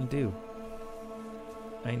was I going to do?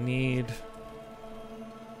 I need...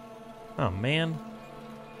 Oh, man.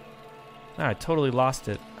 Oh, I totally lost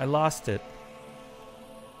it. I lost it.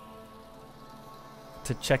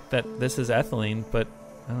 To check that this is ethylene, but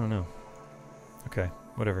I don't know. Okay,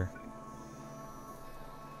 whatever.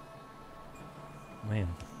 Man.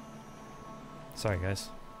 Sorry, guys.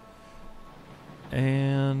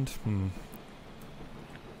 And...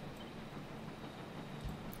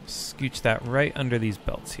 Scooch that right under these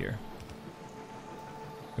belts here.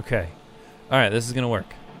 Okay. Alright, this is gonna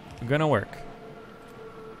work. Gonna work.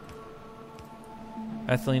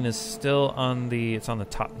 Ethylene is still on the... It's on the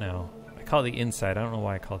top now. I call it the inside. I don't know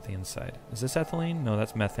why I call it the inside. Is this ethylene? No,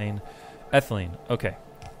 that's methane. Ethylene. Okay.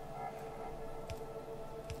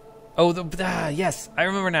 Oh, yes! I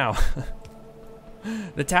remember now.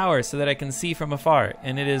 The tower, so that I can see from afar.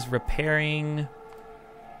 And it is repairing...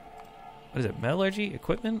 What is it? Metallurgy?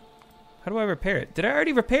 Equipment? How do I repair it? Did I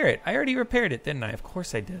already repair it? I already repaired it, didn't I? Of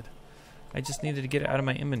course I did. I just needed to get it out of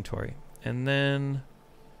my inventory. And then...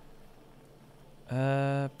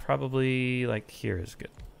 probably like here is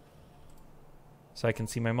good. So I can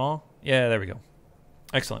see my mall? Yeah, there we go.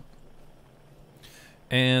 Excellent.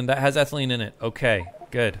 And that has ethylene in it. Okay,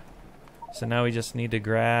 good. So now we just need to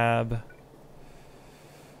grab...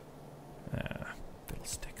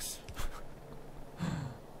 fiddlesticks.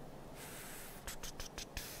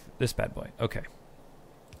 This bad boy. Okay.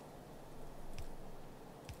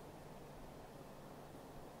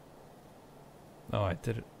 Oh, I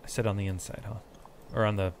did it. I said on the inside, huh? Or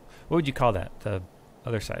on the... What would you call that? The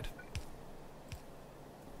other side.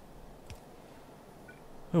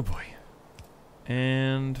 Oh boy.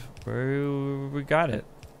 And we got it.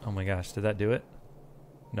 Oh my gosh, did that do it?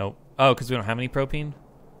 Nope. Oh, because we don't have any propane?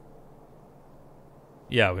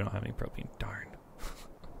 Yeah, we don't have any propane. Darn.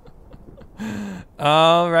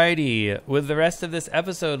 Alrighty. With the rest of this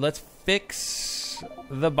episode, let's fix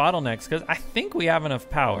the bottlenecks, because I think we have enough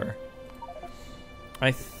power.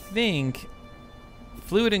 I think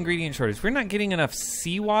fluid ingredient shortage. We're not getting enough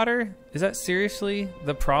seawater? Is that seriously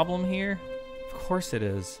the problem here? Of course it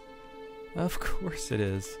is. Of course it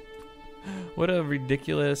is. What a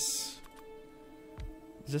ridiculous...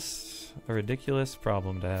 Just a ridiculous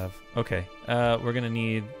problem to have. Okay, we're gonna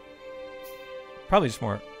need probably just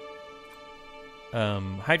more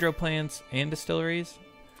hydro plants and distilleries.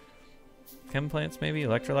 Chem plants maybe,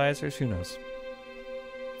 electrolyzers, who knows.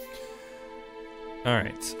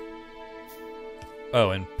 Alright.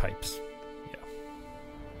 Oh, and pipes. Yeah.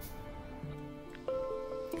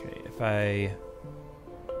 Okay, if I...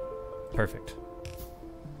 Perfect.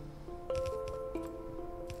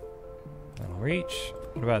 That'll reach.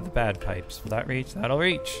 What about the bad pipes? Will that reach? That'll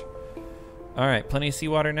reach. Alright, plenty of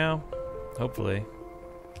seawater now. Hopefully.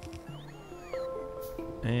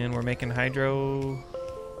 And we're making hydro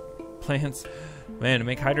plants. Man, to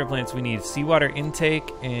make hydro plants we need seawater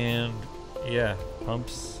intake and, yeah,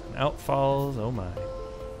 pumps and outfalls. Oh my.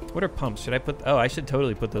 What are pumps? Should I put... Oh, I should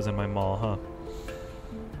totally put those in my mall, huh?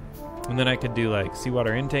 And then I could do like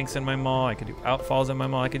seawater intakes in my mall. I could do outfalls in my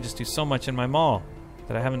mall. I could just do so much in my mall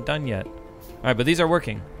that I haven't done yet. All right, but these are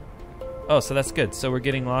working. Oh, so that's good. So we're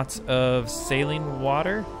getting lots of saline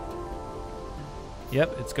water.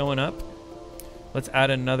 Yep, it's going up. Let's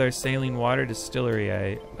add another saline water distillery,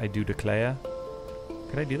 I do declare.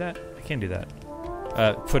 Could I do that? I can't do that.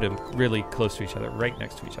 Put them really close to each other, right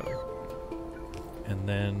next to each other. And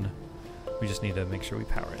then we just need to make sure we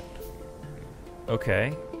power it.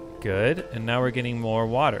 Okay, good. And now we're getting more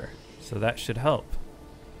water, so that should help.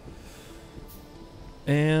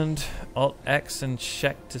 And Alt-X and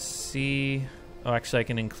check to see... Oh, actually I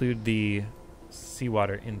can include the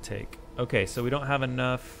seawater intake. Okay, so we don't have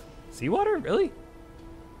enough... Seawater? Really?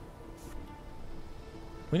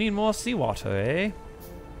 We need more seawater, eh?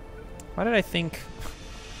 Why did I think...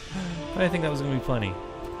 Why did I think that was going to be plenty?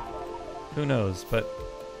 Who knows, but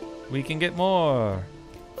we can get more.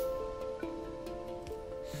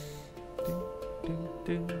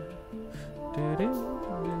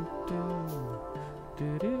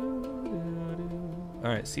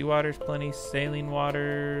 Alright, seawater's plenty, saline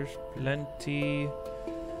water's plenty,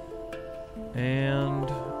 and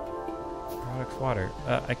products water.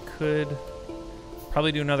 I could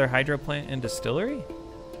probably do another hydro plant and distillery.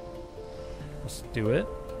 Let's do it.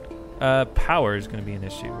 Power is going to be an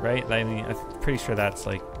issue, right? I mean, I'm pretty sure that's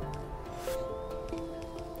like...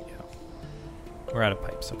 Yeah. We're out of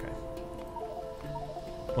pipes, okay.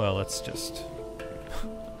 Well, let's just...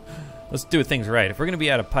 let's do things right. If we're going to be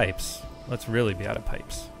out of pipes, let's really be out of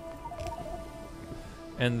pipes.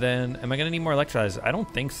 And then, am I going to need more electrolyzers? I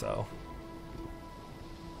don't think so.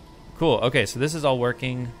 Cool, okay, so this is all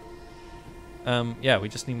working. Yeah, we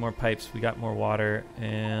just need more pipes. We got more water,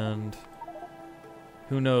 and...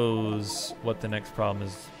 Who knows what the next problem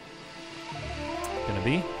is gonna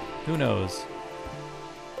be? Who knows?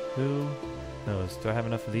 Who knows? Do I have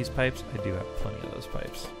enough of these pipes? I do have plenty of those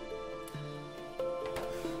pipes.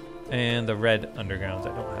 And the red undergrounds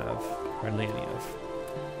I don't have hardly any of.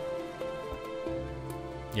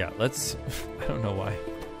 Yeah, let's... I don't know why.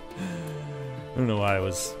 I don't know why I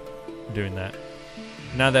was doing that.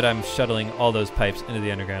 Now that I'm shuttling all those pipes into the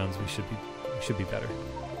undergrounds, we should be better.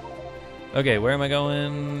 Okay, where am I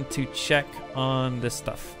going to check on this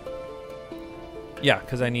stuff? Yeah,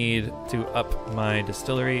 because I need to up my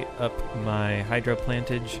distillery, up my hydro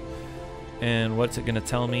plantage, and what's it going to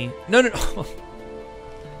tell me? No.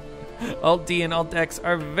 Alt-D and Alt-X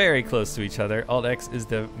are very close to each other. Alt-X is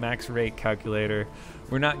the max rate calculator.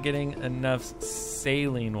 We're not getting enough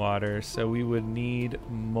saline water, so we would need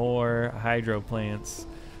more hydro plants.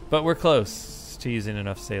 But we're close to using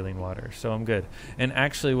enough saline water, so I'm good. And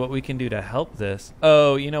actually what we can do to help this...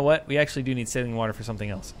 Oh, you know what? We actually do need saline water for something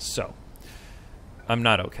else. So, I'm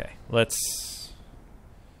not okay. Let's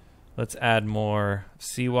add more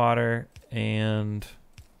seawater and...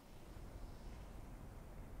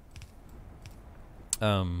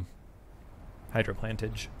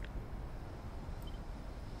 hydroplantage.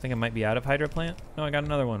 I think I might be out of hydroplant. No, I got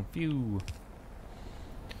another one. Phew.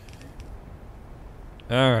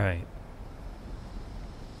 Alright.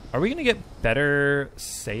 Are we going to get better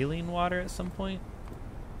saline water at some point?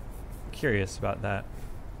 Curious about that.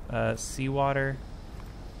 Seawater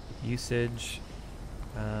usage.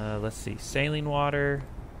 Let's see. Saline water.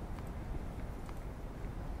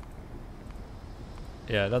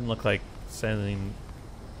 Yeah, it doesn't look like saline,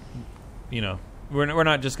 you know, we're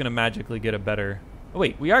not just going to magically get a better... Oh,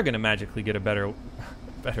 wait, we are going to magically get a better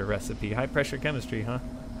recipe. High pressure chemistry, huh?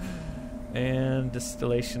 And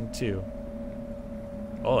distillation too.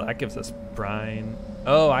 Oh, that gives us brine.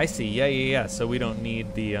 Oh, I see. Yeah. So we don't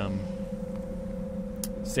need the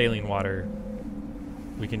saline water.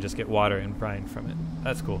 We can just get water and brine from it.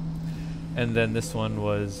 That's cool. And then this one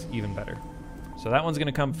was even better. So that one's going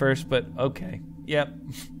to come first, but okay. Yep.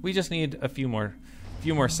 We just need a few more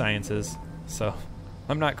sciences. So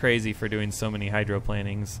I'm not crazy for doing so many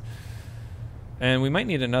hydroplanings. And we might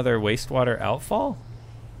need another wastewater outfall?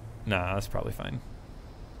 Nah, that's probably fine.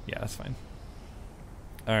 Yeah, that's fine.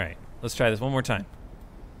 All right, let's try this one more time.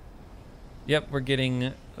 Yep, we're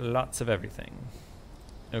getting lots of everything.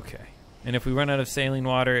 Okay. And if we run out of saline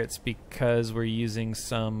water, it's because we're using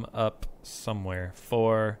some up somewhere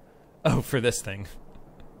for this thing.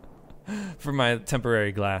 For my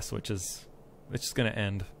temporary glass, which is going to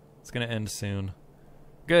end. It's going to end soon.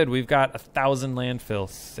 Good, we've got 1,000 landfill.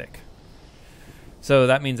 Sick. So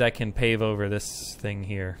that means I can pave over this thing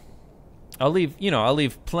here. I'll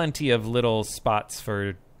leave plenty of little spots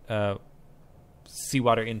for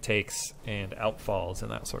seawater intakes and outfalls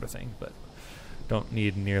and that sort of thing, but don't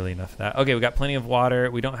need nearly enough of that. Okay, we got plenty of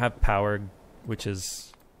water. We don't have power, which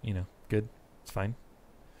is, good. It's fine.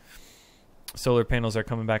 Solar panels are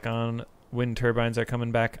coming back on. Wind turbines are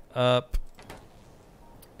coming back up.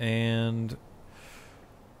 And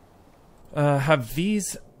have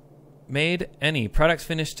these made any? Products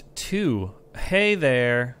finished 2. Hey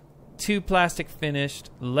there. 2 plastic finished.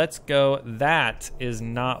 Let's go. That is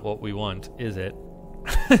not what we want, is it?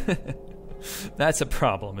 That's a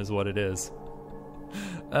problem, is what it is.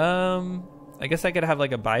 I guess I could have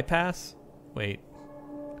like a bypass. Wait.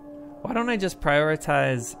 Why don't I just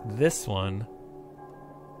prioritize this one?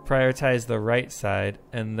 Prioritize the right side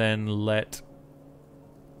and then let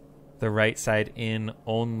the right side in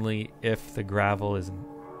only if the gravel is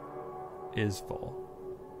full.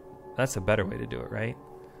 That's a better way to do it, right?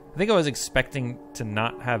 I think I was expecting to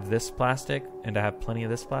not have this plastic and to have plenty of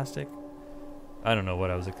this plastic. I don't know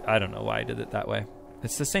why I did it that way.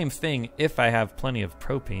 It's the same thing if I have plenty of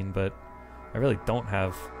propane, but I really don't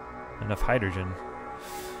have enough hydrogen.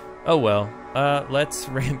 Oh well, let's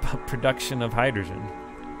ramp up production of hydrogen.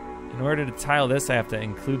 In order to tile this, I have to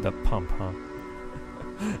include the pump, huh?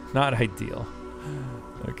 Not ideal.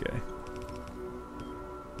 Okay.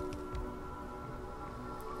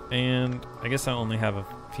 And I guess I only have a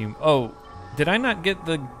few... Oh, did I not get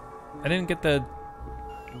the... I didn't get the...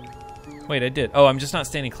 Wait, I did. Oh, I'm just not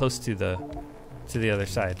standing close to the other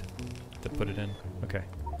side to put it in. Okay.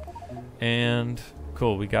 And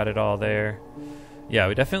cool, we got it all there. Yeah,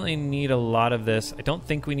 we definitely need a lot of this. I don't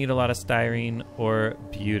think we need a lot of styrene or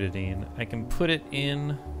butadiene. I can put it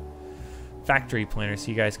in factory planner so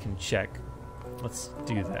you guys can check. Let's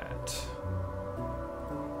do that.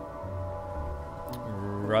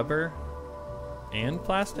 Rubber and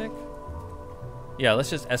plastic? Yeah, let's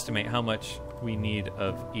just estimate how much we need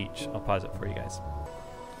of each. I'll pause it for you guys.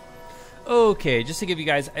 Okay, just to give you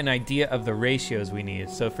guys an idea of the ratios we need.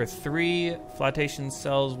 So for 3 flotation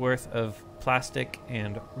cells worth of plastic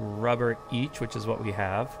and rubber each, which is what we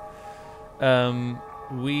have,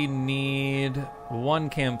 we need 1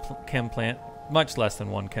 chem plant, much less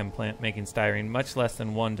than 1 chem plant making styrene, much less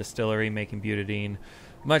than 1 distillery making butadiene,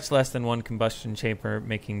 much less than 1 combustion chamber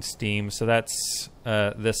making steam. So that's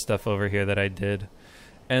this stuff over here that I did.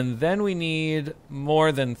 And then we need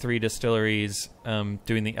more than 3 distilleries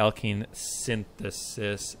doing the alkene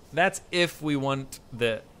synthesis. That's if we want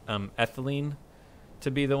the ethylene to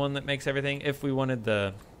be the one that makes everything. If we wanted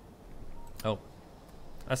the... Oh,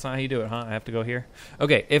 that's not how you do it, huh? I have to go here?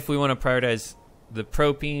 Okay, if we want to prioritize the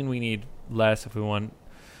propene, we need less. If we want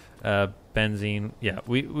benzene, yeah,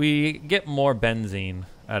 we get more benzene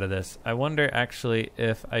out of this. I wonder actually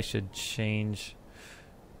if I should change...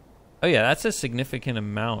 Oh yeah, that's a significant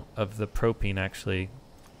amount of the propene actually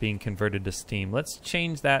being converted to steam. Let's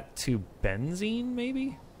change that to benzene,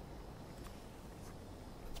 maybe?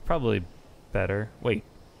 It's probably better. Wait.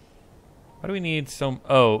 Why do we need some...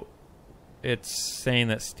 Oh, it's saying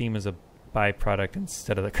that steam is a byproduct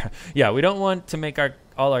instead of the... Yeah, we don't want to make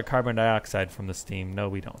all our carbon dioxide from the steam. No,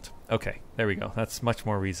 we don't. Okay, there we go. That's much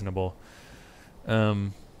more reasonable.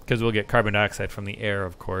 Because we'll get carbon dioxide from the air,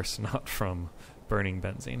 of course, not from burning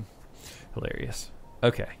benzene. Hilarious.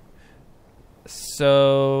 Okay.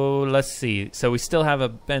 So let's see. So we still have a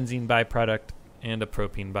benzene byproduct and a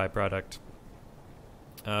propene byproduct.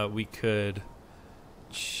 We could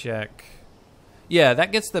check. Yeah,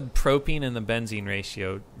 that gets the propene and the benzene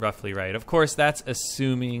ratio roughly right. Of course, that's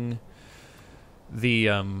assuming the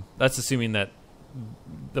that's assuming that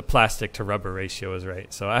the plastic to rubber ratio is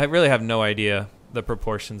right. So I really have no idea the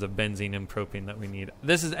proportions of benzene and propane that we need.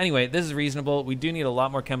 This is reasonable. We do need a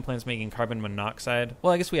lot more chem plants making carbon monoxide.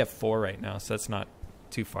 Well, I guess we have 4 right now, so that's not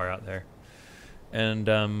too far out there.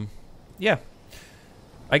 And yeah,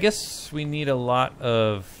 I guess we need a lot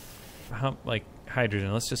of like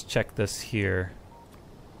hydrogen. Let's just check this here.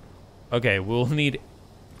 Okay, we'll need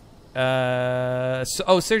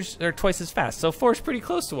surge, they're twice as fast. So 4 is pretty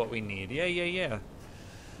close to what we need. Yeah.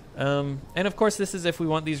 And of course, this is if we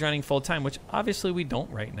want these running full time, which obviously we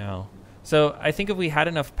don't right now. So I think if we had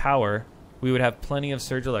enough power, we would have plenty of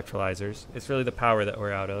surge electrolyzers. It's really the power that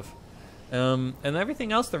we're out of. And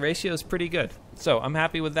everything else, the ratio is pretty good. So I'm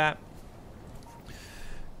happy with that.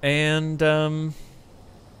 And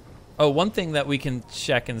one thing that we can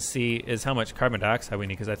check and see is how much carbon dioxide we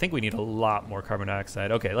need, because I think we need a lot more carbon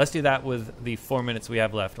dioxide. Okay, let's do that with the 4 minutes we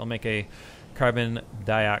have left. I'll make a carbon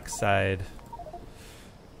dioxide,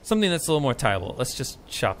 something that's a little more tieable. Let's just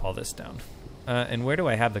chop all this down. And where do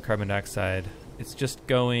I have the carbon dioxide? It's just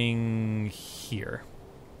going here.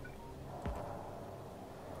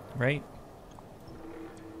 Right?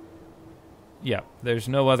 Yeah, there's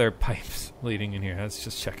no other pipes leading in here. Let's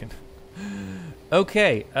just checking.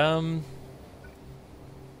 Okay,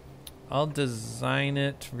 I'll design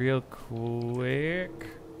it real quick.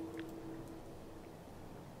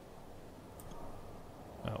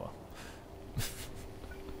 Oh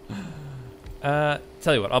well.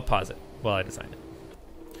 Tell you what, I'll pause it while I design it.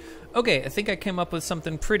 Okay, I think I came up with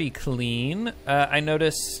something pretty clean. I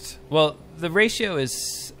noticed, well, the ratio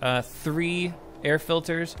is 3 air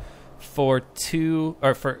filters for 3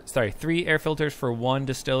 air filters for 1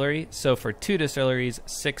 distillery. So for 2 distilleries,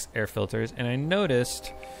 6 air filters. And I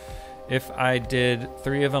noticed if I did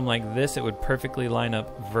 3 of them like this, it would perfectly line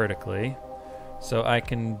up vertically. So I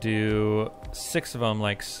can do 6 of them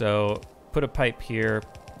like so, put a pipe here,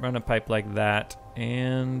 run a pipe like that,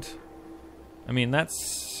 and I mean,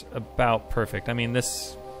 that's about perfect. I mean,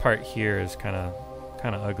 this part here is kind of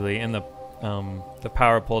ugly, and the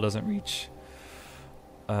power pole doesn't reach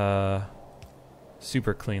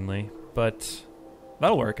super cleanly, but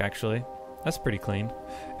that'll work actually. That's pretty clean.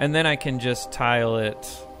 And then I can just tile it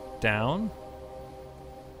down.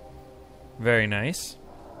 Very nice.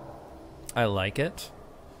 I like it.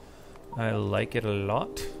 I like it a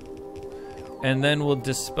lot. And then we'll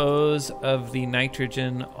dispose of the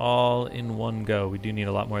nitrogen all in one go. We do need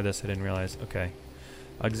a lot more of this, I didn't realize. Okay.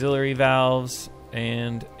 Auxiliary valves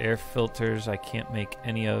and air filters I can't make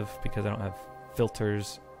any of because I don't have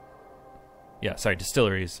filters. Yeah, sorry,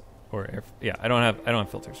 distilleries or air. Yeah, I don't have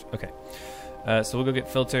filters. Okay. So we'll go get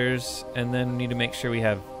filters, and then we need to make sure we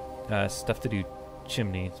have stuff to do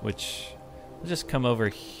chimneys, which will just come over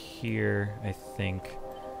here, I think,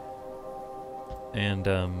 and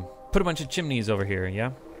put a bunch of chimneys over here,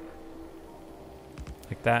 yeah?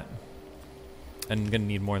 Like that. I'm gonna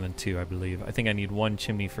need more than 2, I believe. I think I need 1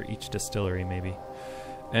 chimney for each distillery, maybe.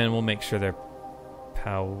 And we'll make sure they're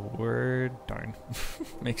powered. Darn.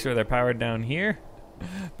 Make sure they're powered down here.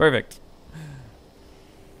 Perfect.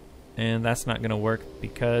 And that's not gonna work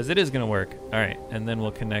because it is gonna work. All right, and then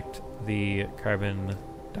we'll connect the carbon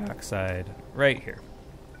dioxide right here.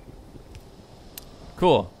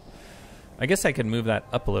 Cool. I guess I could move that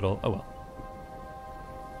up a little. Oh well.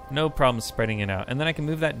 No problem spreading it out. And then I can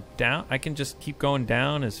move that down. I can just keep going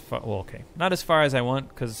down as far. Well, okay. Not as far as I want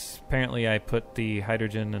because apparently I put the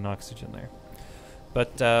hydrogen and oxygen there.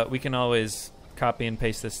 But we can always copy and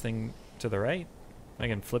paste this thing to the right. I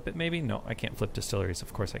can flip it maybe? No, I can't flip distilleries.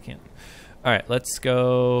 Of course I can't. All right, let's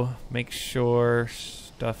go make sure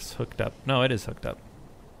stuff's hooked up. No, it is hooked up.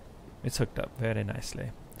 It's hooked up very nicely.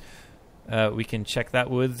 We can check that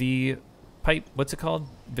with the pipe. What's it called?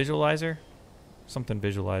 Visualizer? Something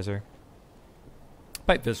visualizer.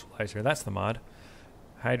 Pipe visualizer. That's the mod.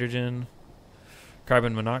 Hydrogen.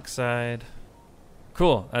 Carbon monoxide.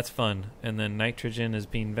 Cool. That's fun. And then nitrogen is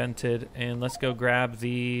being vented. And let's go grab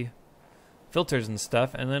the filters and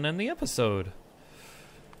stuff and then end the episode.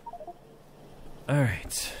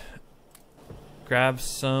 Alright. Grab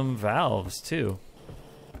some valves too.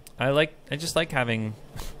 I just like having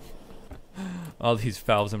all these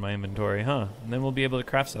valves in my inventory, huh? And then we'll be able to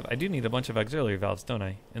craft stuff. I do need a bunch of auxiliary valves, don't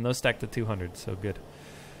I? And those stack to 200, so good.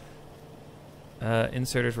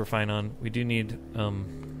 Inserters we're fine on. We do need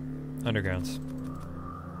undergrounds.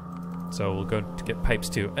 So we'll go to get pipes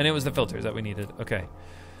too. And it was the filters that we needed. Okay.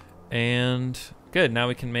 And good, now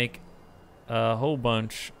we can make a whole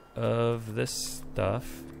bunch of this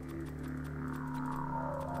stuff.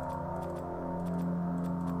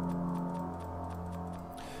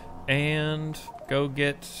 And go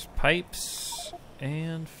get pipes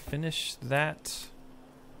and finish that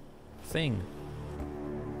thing.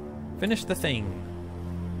 Finish the thing.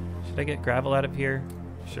 Should I get gravel out of here?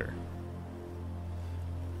 Sure.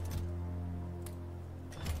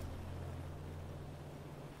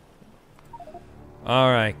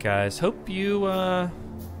 All right, guys. Hope you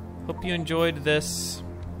enjoyed this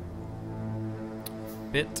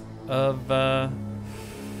bit of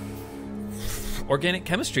organic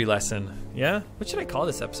chemistry lesson. Yeah? What should I call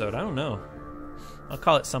this episode? I don't know. I'll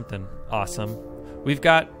call it something awesome. We've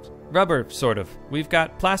got rubber, sort of. We've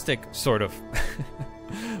got plastic, sort of.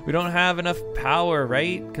 We don't have enough power,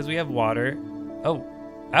 right? Because we have water. Oh.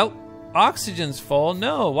 Out. Oxygen's full.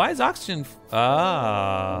 No. Why is oxygen...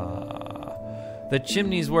 The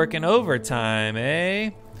chimney's working overtime, eh?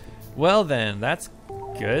 Well then, that's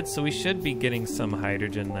good. So we should be getting some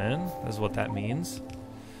hydrogen then. That's what that means.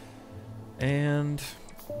 And...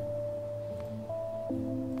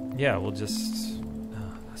 yeah, we'll just...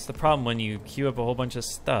 that's the problem when you queue up a whole bunch of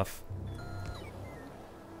stuff.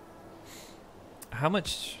 How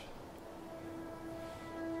much...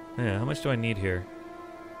 yeah, how much do I need here?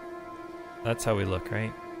 That's how we look,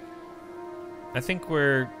 right? I think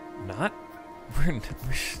we're not... we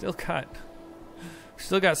still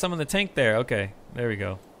got some in the tank there. Okay, there we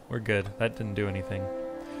go. We're good. That didn't do anything.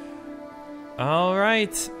 All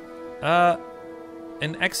right.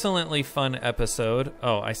 An excellently fun episode.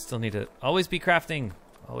 Oh, I still need to always be crafting.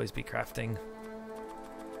 Always be crafting.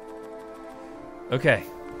 Okay.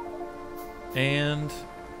 And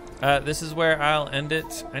this is where I'll end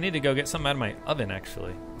it. I need to go get something out of my oven,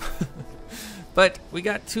 actually. But we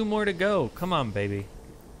got 2 more to go. Come on, baby.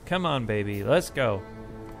 Come on, baby. Let's go.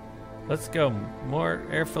 Let's go. More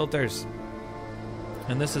air filters.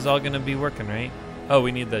 And this is all going to be working, right? Oh,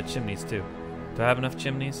 we need the chimneys, too. Do I have enough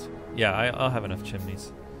chimneys? Yeah, I'll have enough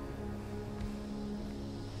chimneys.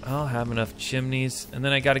 I'll have enough chimneys. And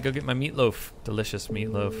then I got to go get my meatloaf. Delicious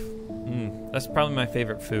meatloaf. That's probably my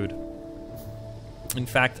favorite food. In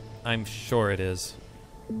fact, I'm sure it is.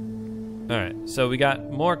 Alright, so we got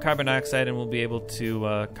more carbon dioxide and we'll be able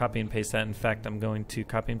to copy and paste that. In fact, I'm going to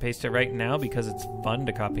copy and paste it right now because it's fun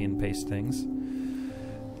to copy and paste things.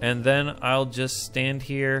 And then I'll just stand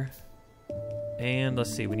here and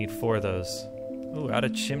let's see, we need 4 of those. Ooh, out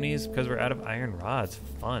of chimneys because we're out of iron rods.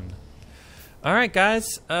 Fun. Alright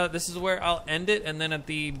guys, this is where I'll end it, and then at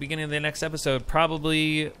the beginning of the next episode,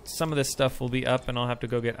 probably some of this stuff will be up and I'll have to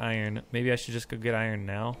go get iron. Maybe I should just go get iron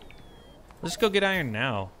now. Let's go get iron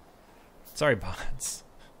now. Sorry, bots.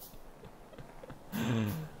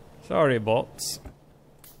 Sorry, bots.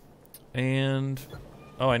 And...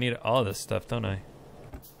 oh, I need all of this stuff, don't I?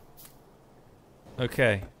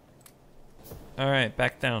 Okay. Alright,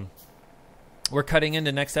 back down. We're cutting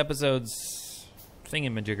into next episode's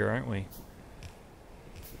thingamajigger, aren't we?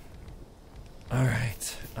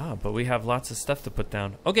 Alright. Oh, but we have lots of stuff to put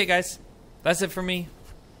down. Okay, guys. That's it for me.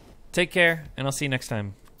 Take care, and I'll see you next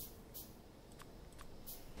time.